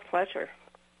me a lot of pleasure.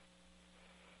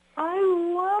 I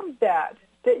love that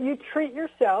you treat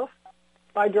yourself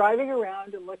by driving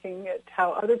around and looking at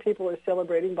how other people are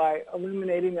celebrating by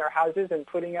illuminating their houses and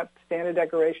putting up Santa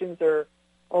decorations or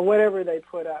whatever they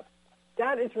put up.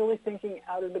 That is really thinking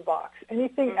out of the box.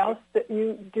 Anything else that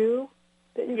you do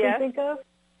that you can think of?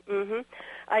 Mm-hmm.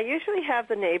 I usually have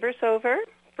the neighbors over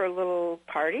for a little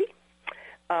party.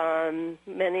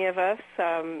 Many of us,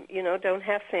 don't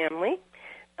have family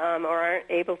or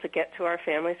aren't able to get to our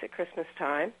families at Christmas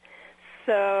time.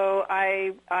 So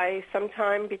I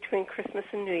sometime between Christmas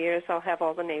and New Year's, I'll have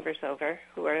all the neighbors over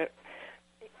who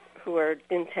are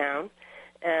in town,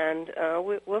 and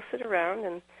we'll sit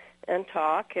around and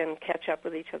talk and catch up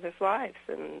with each other's lives,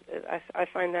 and I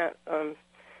find that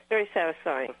very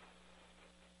satisfying.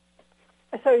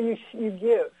 So you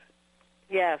give.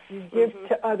 Yes. You give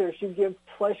to others. You give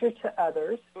pleasure to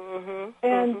others. Mm-hmm.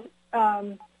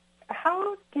 And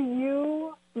how do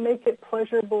you make it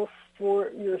pleasurable for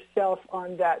yourself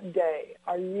on that day?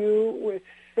 Are you with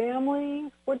family?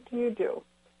 What do you do?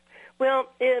 Well,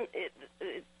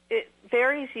 it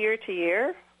varies year to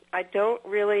year. I don't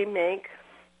really make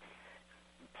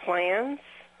plans.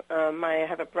 I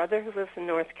have a brother who lives in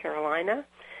North Carolina,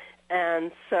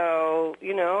 and so,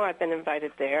 I've been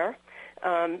invited there.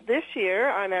 This year,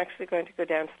 I'm actually going to go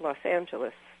down to Los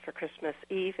Angeles for Christmas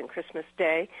Eve and Christmas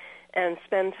Day and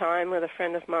spend time with a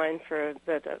friend of mine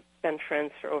that have been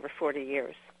friends for over 40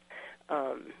 years.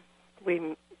 We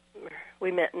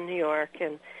met in New York,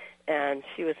 and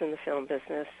she was in the film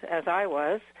business, as I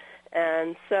was,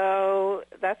 and so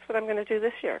that's what I'm going to do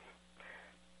this year.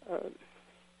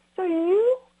 So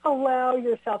you allow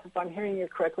yourself, if I'm hearing you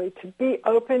correctly, to be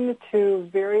open to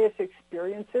various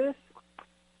experiences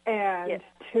and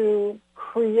to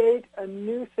create a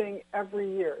new thing every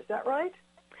year. Is that right?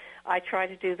 I try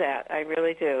to do that. I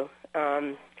really do.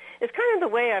 It's kind of the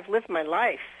way I've lived my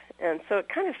life, and so it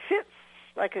kind of fits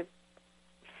like a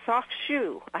soft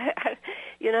shoe.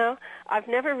 I've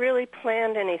never really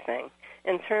planned anything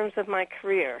in terms of my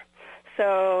career.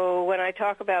 So when I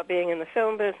talk about being in the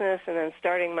film business and then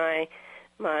starting my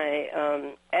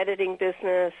editing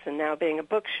business and now being a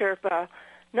book Sherpa,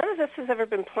 none of this has ever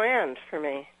been planned for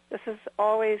me. This is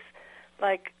always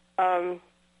like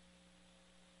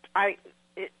I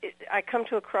come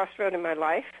to a crossroad in my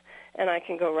life, and I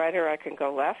can go right or I can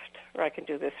go left, or I can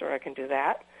do this or I can do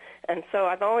that. And so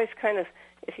I've always kind of,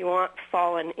 if you want,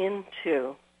 fallen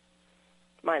into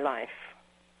my life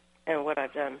and what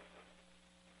I've done.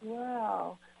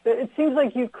 Wow. But it seems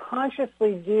like you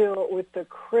consciously deal with the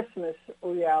Christmas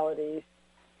realities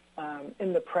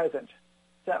in the present.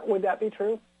 Would that be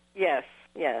true? Yes,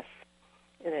 it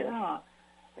is. Yeah.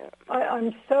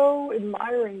 I'm so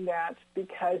admiring that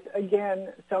because,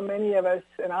 again, so many of us,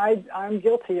 and I'm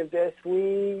guilty of this,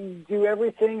 we do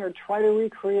everything or try to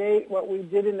recreate what we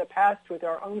did in the past with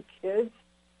our own kids,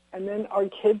 and then our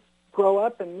kids grow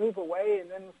up and move away,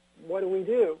 and then what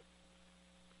do?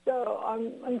 So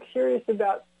I'm curious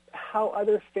about how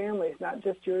other families, not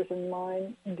just yours and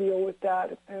mine, deal with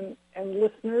that. And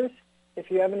listeners,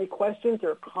 if you have any questions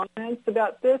or comments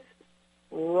about this,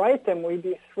 write them. We'd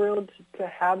be thrilled to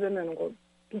have them, and we'll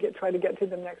try to get to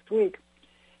them next week.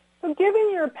 So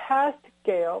given your past,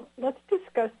 Gail, let's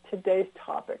discuss today's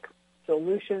topic.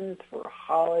 solutions for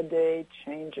holiday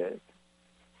changes.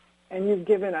 And you've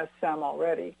given us some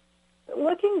already. But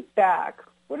looking back,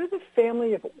 what are the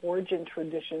family of origin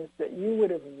traditions that you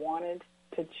would have wanted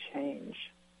to change?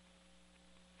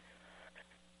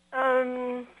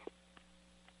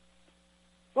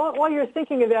 While you're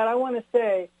thinking of that, I want to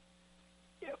say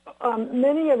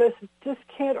many of us just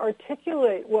can't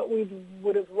articulate what we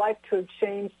would have liked to have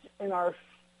changed in our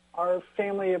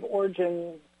family of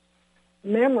origin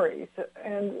memories.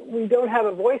 And we don't have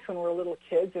a voice when we're little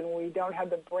kids, and we don't have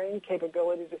the brain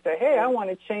capability to say, hey, I want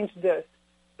to change this.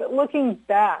 But looking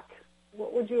back,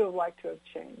 what would you have liked to have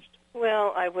changed?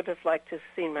 Well, I would have liked to have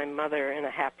seen my mother in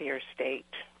a happier state,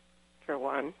 for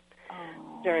one,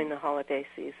 during the holiday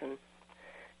season.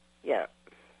 Yeah,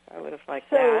 I would have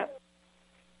liked that.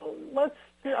 Let's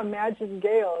imagine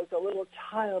Gail as a little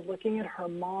child looking at her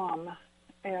mom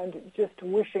and just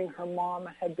wishing her mom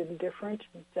had been different.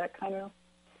 Is that kind of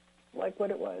like what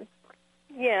it was?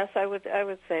 Yes, I would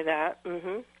say that.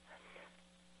 Mm-hmm.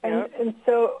 And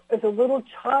so as a little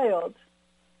child,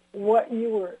 what you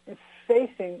were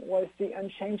facing was the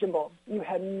unchangeable. You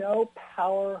had no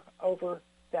power over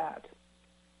that.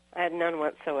 I had none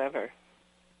whatsoever.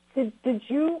 Did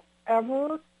you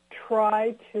ever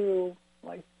try to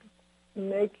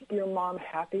make your mom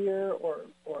happier or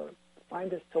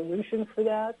find a solution for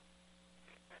that?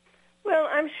 Well,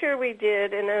 I'm sure we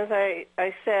did, and as I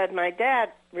said, my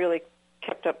dad really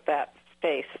kept up that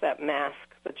face, that mask,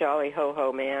 the jolly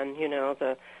ho-ho man,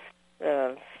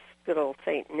 the good old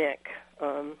St. Nick.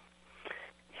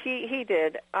 He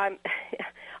did. On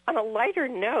a lighter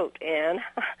note, Anne,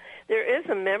 there is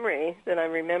a memory that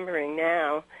I'm remembering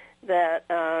now that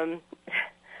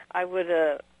I would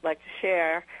like to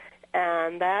share,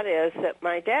 and that is that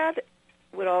my dad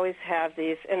would always have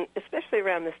these, and especially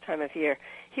around this time of year,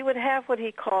 he would have what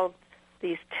he called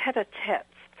these tete-a-tetes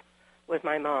with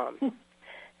my mom.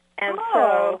 And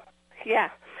so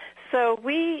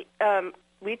we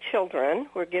children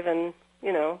were given,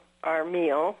 our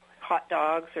meal, hot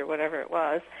dogs or whatever it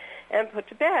was, and put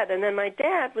to bed. And then my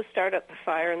dad would start up the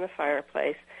fire in the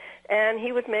fireplace, and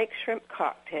he would make shrimp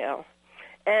cocktail.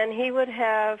 And he would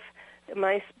have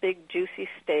nice big juicy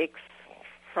steaks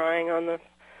frying in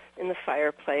the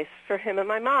fireplace for him and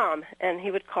my mom. And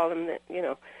he would call them,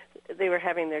 they were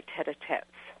having their tete-a-tetes.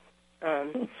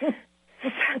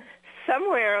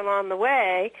 Somewhere along the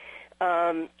way,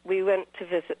 we went to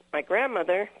visit my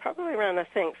grandmother, probably around a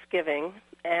Thanksgiving,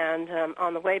 and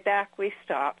on the way back we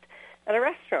stopped at a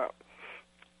restaurant.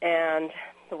 And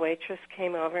the waitress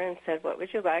came over and said, what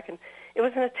would you like? And it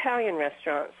was an Italian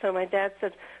restaurant. So my dad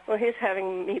said, well, he's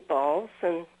having meatballs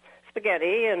and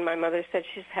spaghetti, and my mother said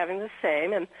she's having the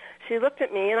same. And she looked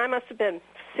at me, and I must have been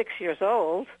 6 years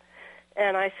old,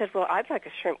 and I said, well, I'd like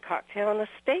a shrimp cocktail and a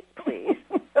steak, please.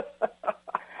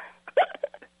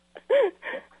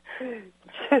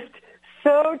 Just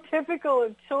so typical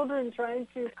of children trying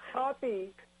to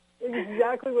copy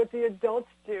exactly what the adults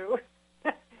do.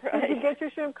 Right. Did you get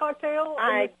your shrimp cocktail?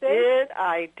 I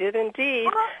did indeed.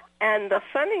 And the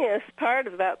funniest part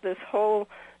about this whole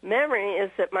memory is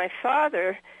that my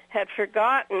father had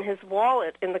forgotten his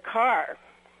wallet in the car.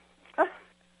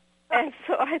 And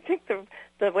so I think the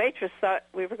waitress thought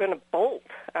we were going to bolt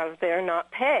out of there and not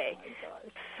pay. Oh, my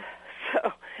gosh. So,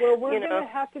 well, we're going to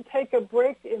have to take a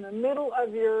break in the middle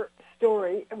of your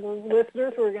story. And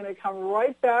listeners, we're going to come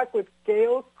right back with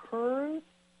Gail Kearns,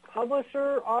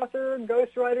 publisher, author,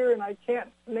 ghostwriter, and I can't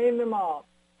name them all.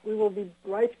 We will be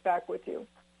right back with you.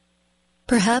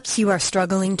 Perhaps you are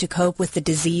struggling to cope with the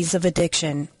disease of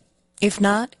addiction. If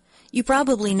not, you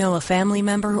probably know a family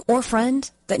member or friend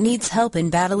that needs help in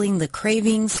battling the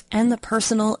cravings and the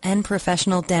personal and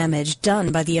professional damage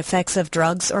done by the effects of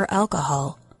drugs or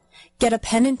alcohol. Get a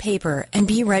pen and paper and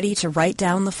be ready to write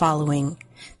down the following.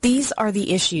 These are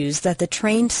the issues that the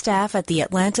trained staff at the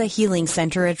Atlanta Healing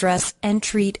Center address and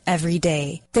treat every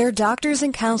day. Their doctors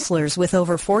and counselors with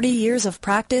over 40 years of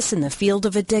practice in the field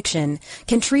of addiction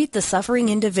can treat the suffering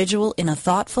individual in a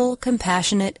thoughtful,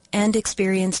 compassionate, and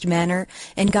experienced manner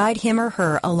and guide him or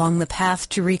her along the path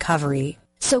to recovery.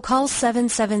 So call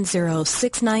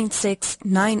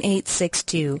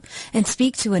 770-696-9862 and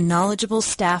speak to a knowledgeable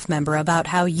staff member about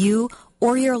how you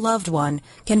or your loved one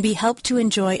can be helped to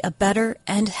enjoy a better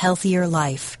and healthier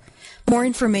life. More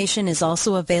information is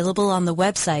also available on the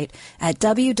website at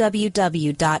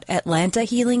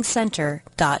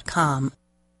www.atlantahealingcenter.com.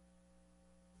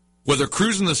 Whether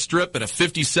cruising the strip in a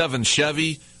 57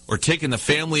 Chevy or taking the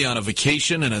family on a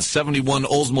vacation in a 71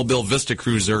 Oldsmobile Vista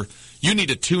Cruiser, you need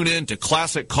to tune in to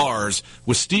Classic Cars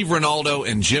with Steve Ronaldo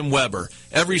and Jim Weber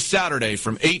every Saturday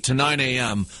from 8 to 9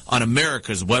 a.m. on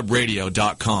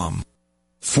americaswebradio.com.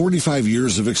 45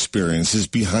 years of experience is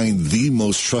behind the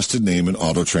most trusted name in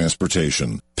auto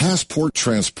transportation. Passport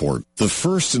Transport, the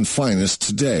first and finest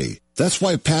today. That's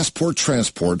why Passport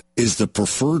Transport is the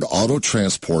preferred auto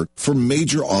transport for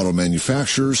major auto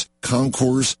manufacturers,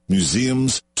 concours,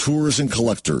 museums, tours, and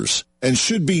collectors, and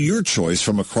should be your choice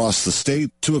from across the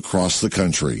state to across the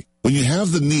country. When you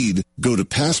have the need, go to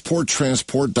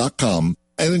PassportTransport.com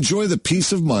and enjoy the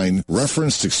peace of mind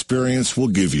referenced experience will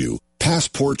give you.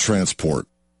 Passport Transport.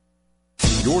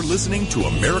 You're listening to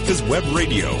America's Web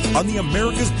Radio on the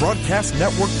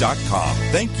AmericasBroadcastNetwork.com.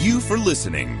 Thank you for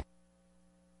listening.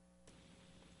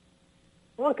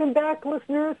 Welcome back,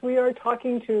 listeners. We are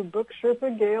talking to Book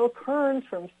Sherpa Gail Kearns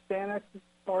from Santa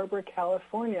Barbara,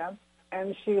 California,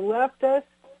 and she left us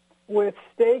with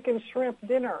steak and shrimp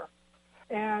dinner.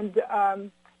 And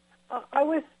I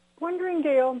was wondering,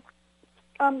 Gail,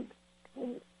 how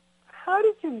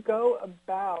did you go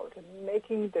about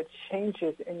making the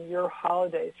changes in your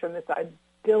holidays from this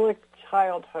idyllic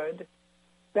childhood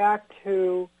back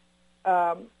to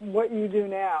what you do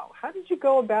now? How did you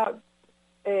go about,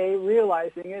 A,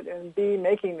 realizing it, and B,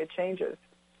 making the changes?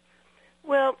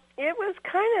 Well, it was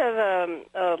kind of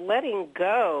a letting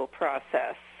go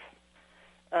process,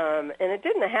 and it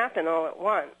didn't happen all at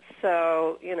once.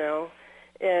 So,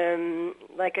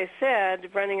 like I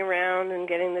said, running around and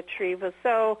getting the tree was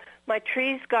so my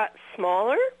trees got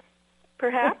smaller,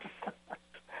 perhaps.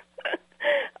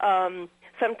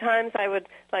 Sometimes I would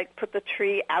put the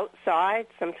tree outside.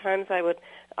 Sometimes I would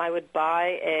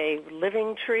buy a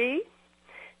living tree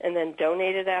and then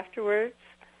donate it afterwards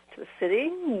to the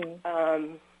city.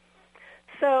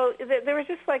 So there were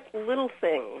just little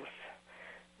things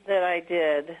that I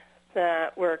did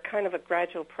that were kind of a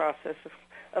gradual process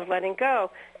of letting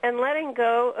go, and letting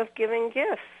go of giving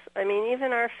gifts. I mean,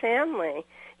 even our family,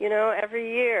 every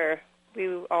year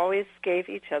we always gave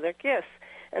each other gifts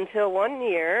until one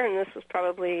year, and this was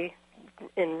probably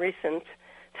in recent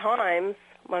times,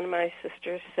 one of my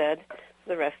sisters said to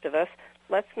the rest of us,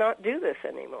 let's not do this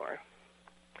anymore.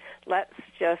 Let's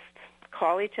just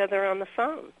call each other on the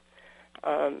phone,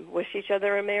 wish each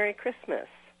other a Merry Christmas,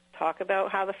 talk about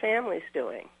how the family's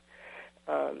doing.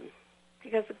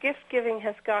 Because gift-giving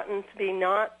has gotten to be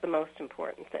not the most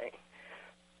important thing,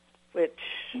 which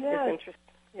is interesting.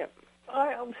 Yeah.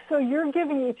 So you're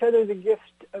giving each other the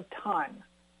gift of time.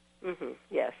 Mm-hmm.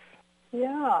 Yes.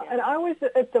 Yeah, and I was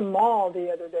at the mall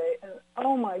the other day, and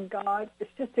oh my God,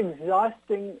 it's just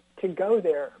exhausting to go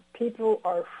there. People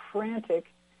are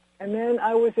frantic. And then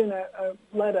I was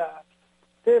led a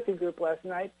therapy group last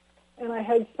night, and I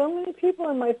had so many people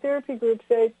in my therapy group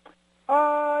say,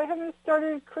 I haven't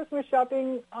started Christmas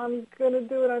shopping. I'm going to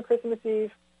do it on Christmas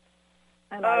Eve.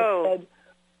 And I said,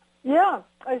 well,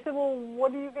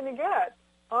 what are you going to get?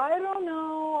 I don't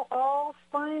know. I'll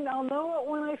know it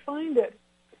when I find it.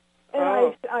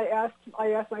 And I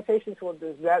asked my patients, well,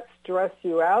 does that stress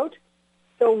you out?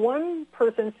 So one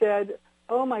person said,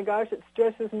 oh my gosh, it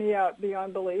stresses me out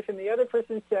beyond belief. And the other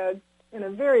person said, in a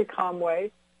very calm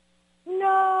way,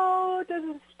 no, it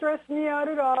doesn't stress me out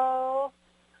at all.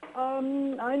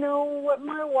 I know what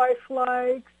my wife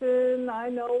likes, and I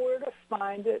know where to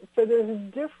find it. So there's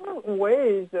different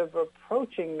ways of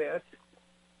approaching this,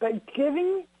 but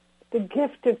giving the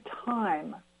gift of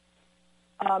time,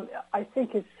 I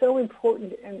think, is so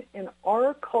important in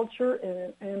our culture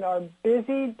and in our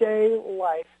busy day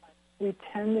life. We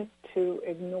tend to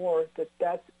ignore that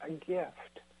that's a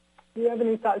gift. Do you have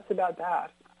any thoughts about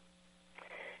that?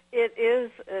 It is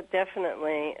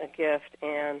definitely a gift,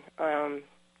 and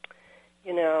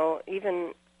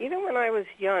even when I was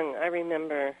young, I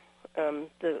remember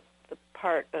the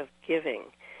part of giving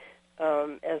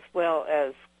as well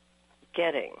as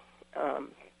getting.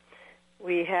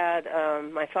 We had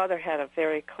my father had a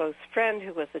very close friend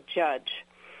who was a judge,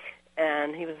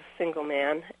 and he was a single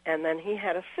man, and then he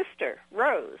had a sister,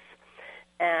 Rose,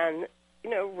 and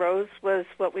Rose was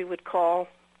what we would call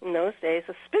in those days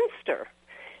a spinster,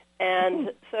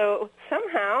 and so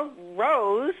somehow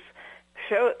Rose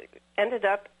ended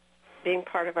up being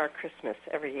part of our Christmas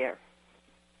every year.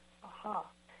 Uh-huh.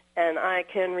 And I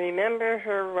can remember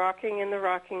her rocking in the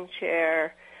rocking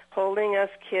chair, holding us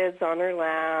kids on her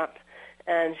lap,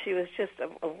 and she was just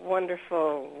a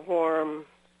wonderful, warm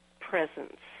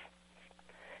presence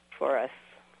for us.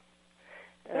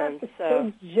 That's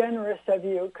so generous of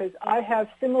you, because I have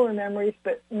similar memories,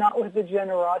 but not with the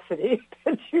generosity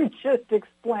that you just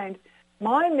explained.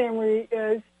 My memory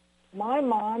is my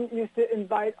mom used to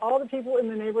invite all the people in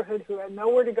the neighborhood who had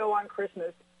nowhere to go on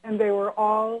Christmas, and they were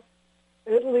all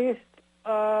at least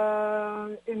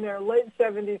in their late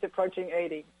 70s, approaching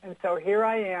 80. And so here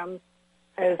I am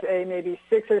as a maybe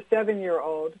 6 or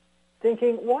 7-year-old,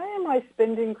 thinking, why am I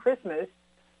spending Christmas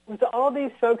with all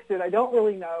these folks that I don't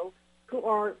really know who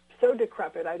are so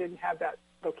decrepit? I didn't have that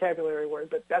vocabulary word,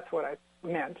 but that's what I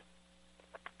meant.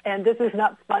 And this is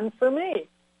not fun for me.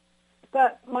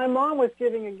 But my mom was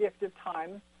giving a gift of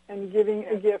time and giving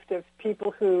a gift of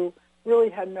people who really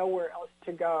had nowhere else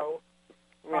to go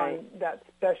on that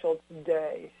special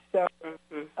day. So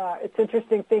it's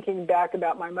interesting thinking back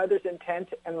about my mother's intent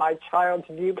and my child's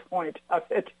viewpoint of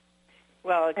it.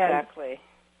 Well, exactly.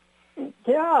 And,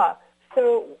 yeah.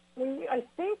 So I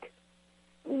think,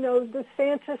 the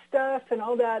Santa stuff and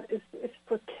all that is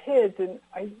for kids, and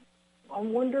I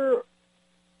wonder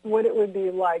what it would be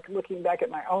like looking back at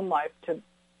my own life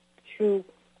to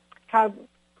have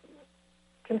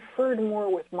conferred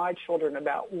more with my children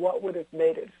about what would have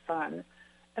made it fun.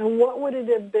 And what would it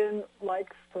have been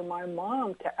like for my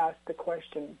mom to ask the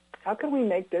question, how can we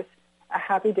make this a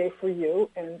happy day for you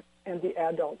and the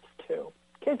adults too?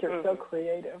 Kids are so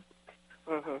creative.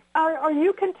 Are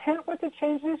you content with the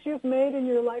changes you've made in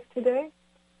your life today?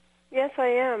 Yes, I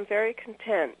am. Very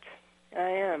content. I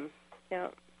am. Yeah.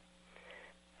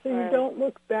 So you don't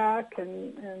look back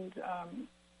and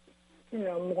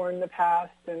mourn the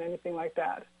past and anything like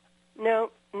that?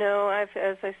 No. As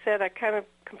I said, I kind of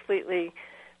completely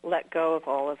let go of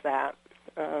all of that.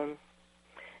 And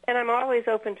I'm always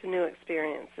open to new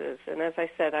experiences. And as I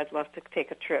said, I'd love to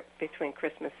take a trip between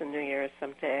Christmas and New Year's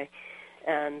someday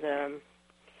and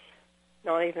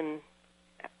not even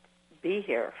be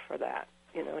here for that.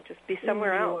 Just be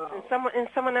somewhere else, in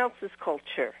someone else's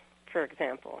culture, for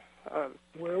example.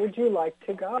 Where would you like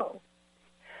to go?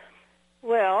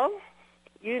 Well,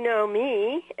 you know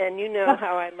me, and you know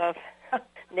how I love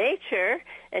nature,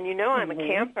 and I'm a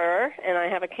camper, and I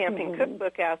have a camping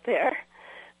cookbook out there.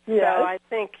 Yes. So I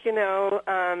think,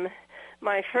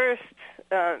 my first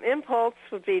impulse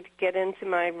would be to get into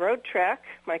my road trek,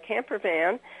 my camper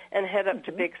van, and head up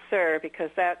to Big Sur,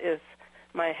 because that is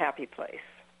my happy place.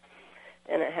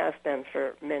 And it has been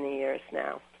for many years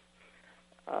now.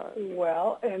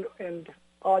 Well, and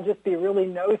I'll just be really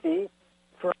nosy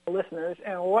for our listeners.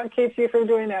 And what keeps you from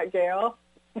doing that, Gail?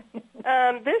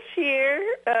 This year,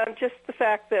 just the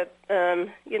fact that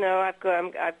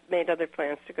I've made other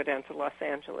plans to go down to Los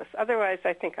Angeles. Otherwise,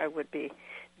 I think I would be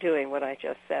doing what I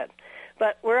just said.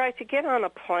 But were I to get on a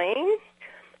plane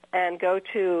and go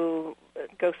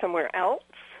somewhere else,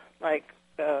 like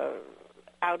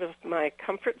out of my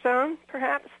comfort zone,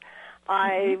 perhaps,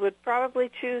 I would probably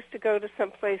choose to go to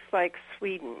someplace like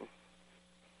Sweden.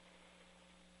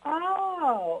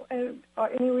 Oh, and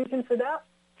any reason for that?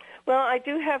 Well, I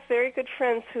do have very good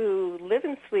friends who live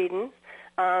in Sweden.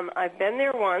 I've been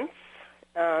there once,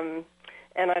 and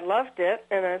I loved it,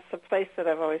 and it's a place that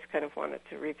I've always kind of wanted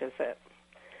to revisit.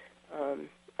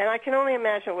 And I can only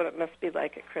imagine what it must be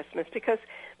like at Christmas, because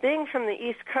being from the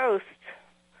East Coast,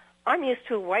 I'm used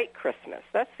to a white Christmas.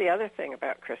 That's the other thing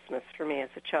about Christmas for me as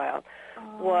a child,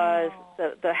 was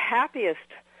the happiest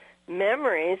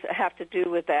memories have to do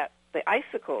with the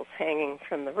icicles hanging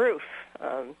from the roof,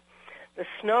 the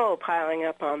snow piling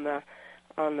up on the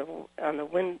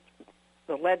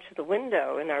ledge of the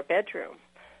window in our bedroom.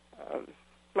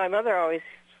 My mother always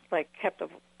kept a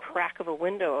crack of a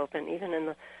window open, even in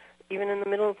the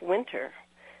middle of winter,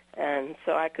 and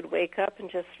so I could wake up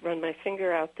and just run my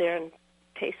finger out there and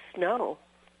taste snow.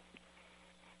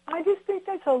 I just think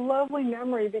that's a lovely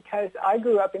memory, because I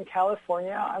grew up in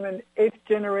California. I'm an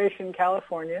 8th-generation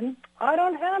Californian. I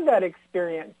don't have that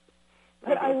experience.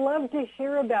 But I love to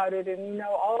hear about it, and,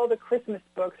 all the Christmas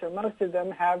books, or most of them,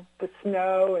 have the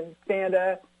snow and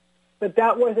Santa, but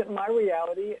that wasn't my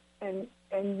reality. And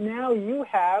now you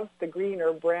have the green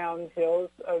or brown hills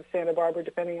of Santa Barbara,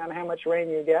 depending on how much rain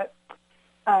you get.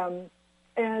 And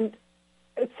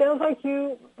it sounds like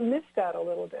you miss that a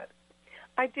little bit.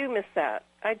 I do miss that.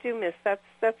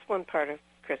 That's one part of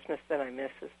Christmas that I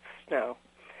miss, is the snow.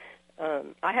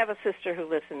 I have a sister who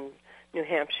lives in New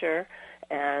Hampshire,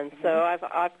 and so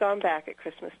I've gone back at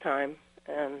Christmas time,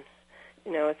 and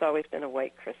it's always been a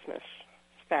white Christmas.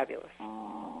 It's fabulous.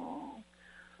 Oh.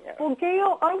 Yeah. Well,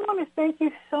 Gail, I want to thank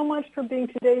you so much for being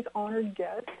today's honored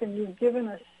guest, and you've given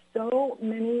us so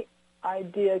many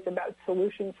ideas about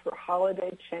solutions for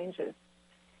holiday changes.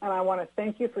 And I want to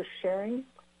thank you for sharing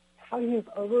how you've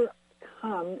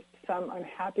overcome some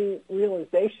unhappy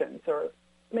realizations, or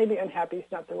maybe unhappy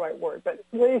is not the right word, but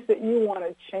ways that you want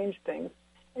to change things.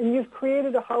 And you've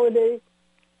created a holiday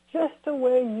just the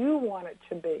way you want it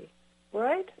to be,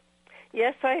 right?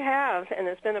 Yes, I have, and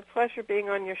it's been a pleasure being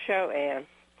on your show, Anne.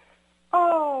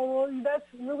 Oh, well, that's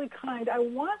really kind. I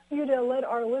want you to let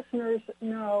our listeners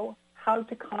know how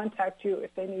to contact you if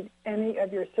they need any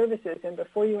of your services. And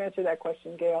before you answer that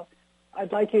question, Gail,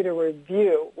 I'd like you to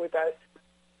review with us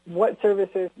what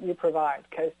services you provide,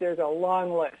 because there's a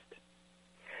long list.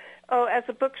 Oh, as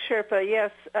a book Sherpa, yes.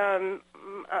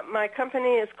 My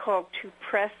company is called To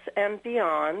Press and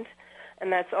Beyond,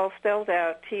 and that's all spelled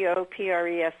out,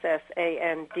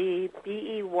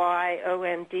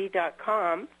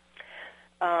 TOPRESSANDBEYOND.com.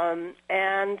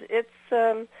 And it's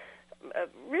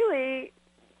really,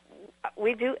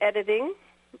 we do editing.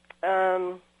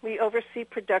 We oversee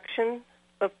production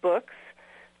of books,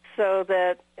 so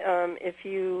that if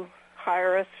you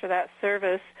hire us for that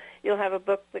service, you'll have a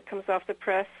book that comes off the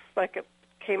press like it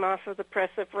came off of the press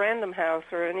of Random House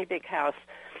or any big house,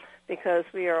 because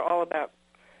we are all about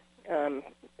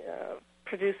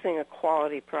producing a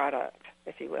quality product,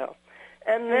 if you will.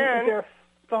 And then... Is there a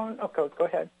phone? Okay, go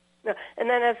ahead. No, and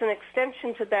then as an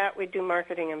extension to that, we do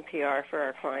marketing and PR for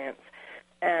our clients.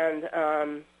 And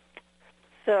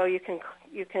so you can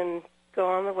go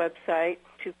on the website,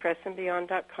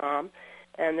 topressandbeyond.com,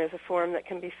 and there's a form that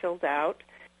can be filled out,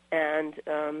 and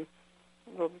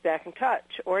we'll be back in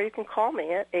touch. Or you can call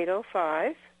me at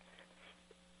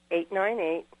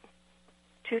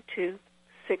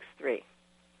 805-898-2263.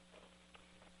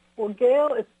 Well,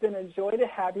 Gail, it's been a joy to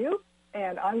have you,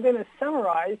 and I'm going to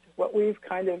summarize what we've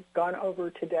kind of gone over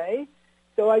today.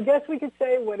 So I guess we could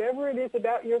say whatever it is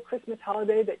about your Christmas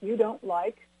holiday that you don't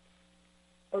like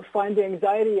or find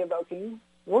anxiety-evoking,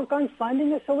 work on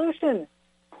finding a solution.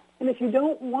 And if you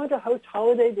don't want to host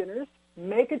holiday dinners,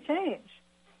 make a change.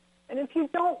 And if you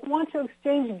don't want to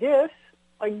exchange gifts,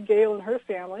 like Gail and her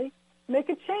family, make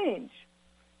a change.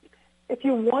 If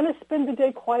you want to spend the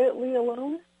day quietly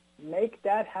alone, make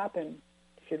that happen.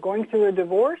 If you're going through a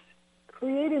divorce,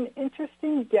 create an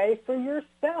interesting day for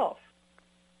yourself.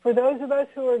 For those of us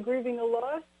who are grieving a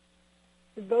loss,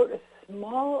 devote a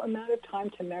small amount of time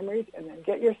to memories and then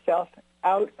get yourself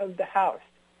out of the house.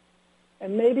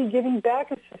 And maybe giving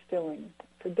back is fulfilling.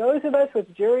 For those of us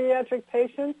with geriatric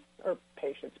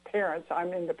parents,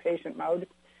 I'm in the patient mode,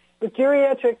 with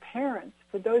geriatric parents,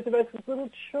 for those of us with little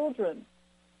children,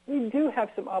 we do have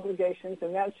some obligations,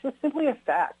 and that's just simply a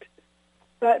fact.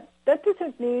 But that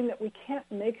doesn't mean that we can't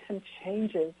make some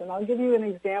changes. And I'll give you an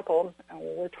example, and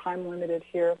we're time limited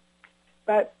here.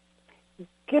 But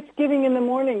gift giving in the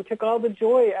morning took all the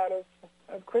joy out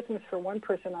of Christmas for one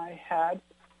person I had,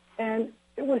 and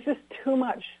it was just too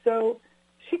much. So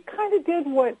she kind of did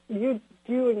what you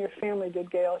and your family did,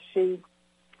 Gail. She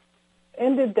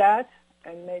ended that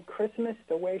and made Christmas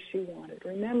the way she wanted.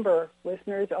 Remember,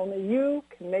 listeners, only you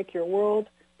can make your world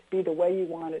to be the way you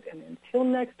want it. And until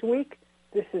next week,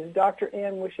 this is Dr.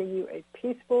 Ann wishing you a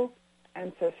peaceful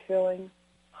and fulfilling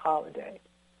holiday.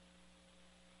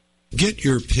 Get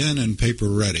your pen and paper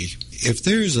ready. If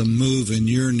there's a move in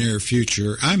your near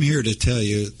future, I'm here to tell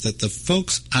you that the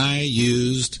folks I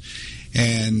used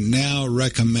and now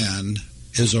recommend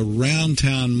is Around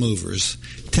Town Movers.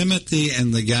 Timothy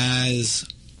and the guys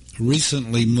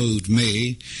recently moved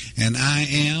me, and I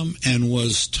am and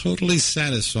was totally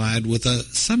satisfied with a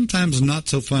sometimes not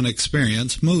so fun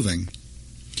experience moving.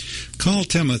 Call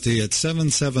Timothy at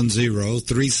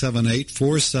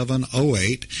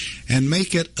 770-378-4708 and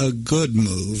make it a good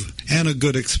move and a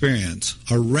good experience.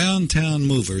 Around Town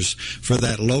Movers for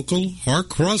that local or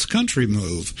cross-country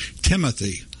move.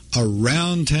 Timothy,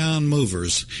 Around Town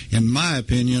Movers, in my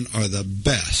opinion, are the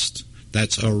best.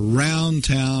 That's Around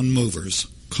Town Movers.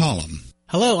 Call them.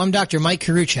 Hello, I'm Dr. Mike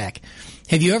Karuchak.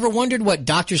 Have you ever wondered what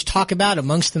doctors talk about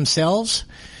amongst themselves?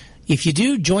 If you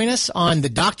do, join us on the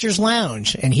Doctor's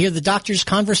Lounge and hear the doctors'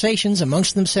 conversations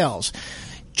amongst themselves.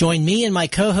 Join me and my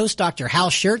co-host, Dr. Hal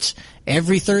Schertz,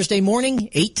 every Thursday morning,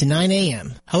 8 to 9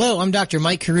 a.m. Hello, I'm Dr.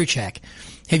 Mike Karuchak.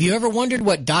 Have you ever wondered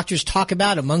what doctors talk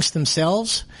about amongst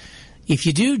themselves? If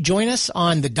you do, join us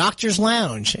on the Doctor's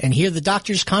Lounge and hear the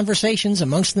doctors' conversations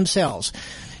amongst themselves.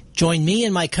 Join me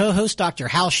and my co-host, Dr.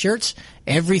 Hal Schertz,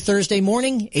 every Thursday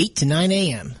morning, 8 to 9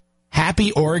 a.m.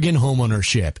 Happy Oregon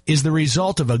homeownership is the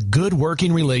result of a good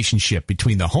working relationship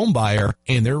between the home buyer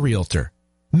and their realtor.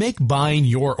 Make buying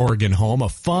your Oregon home a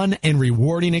fun and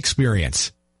rewarding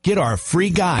experience. Get our free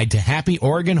guide to happy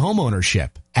Oregon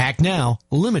homeownership. Act now,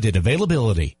 limited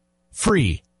availability.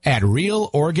 Free at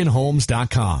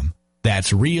RealOregonHomes.com.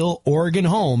 That's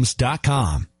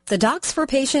RealOregonHomes.com. The Docs for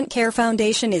Patient Care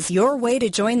Foundation is your way to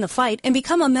join the fight and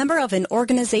become a member of an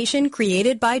organization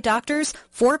created by doctors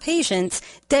for patients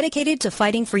dedicated to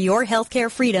fighting for your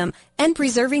healthcare freedom and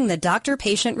preserving the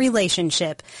doctor-patient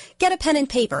relationship. Get a pen and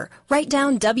paper. Write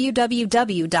down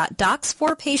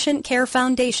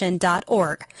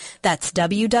www.docs4patientcarefoundation.org. That's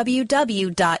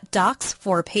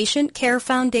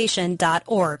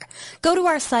www.docs4patientcarefoundation.org. Go to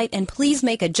our site and please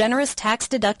make a generous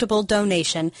tax-deductible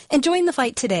donation and join the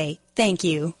fight today. Thank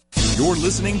you. You're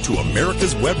listening to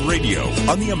America's Web Radio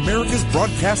on the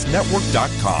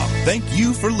AmericasBroadcastNetwork.com. Thank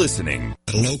you for listening.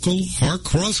 A local or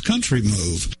cross-country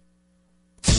move.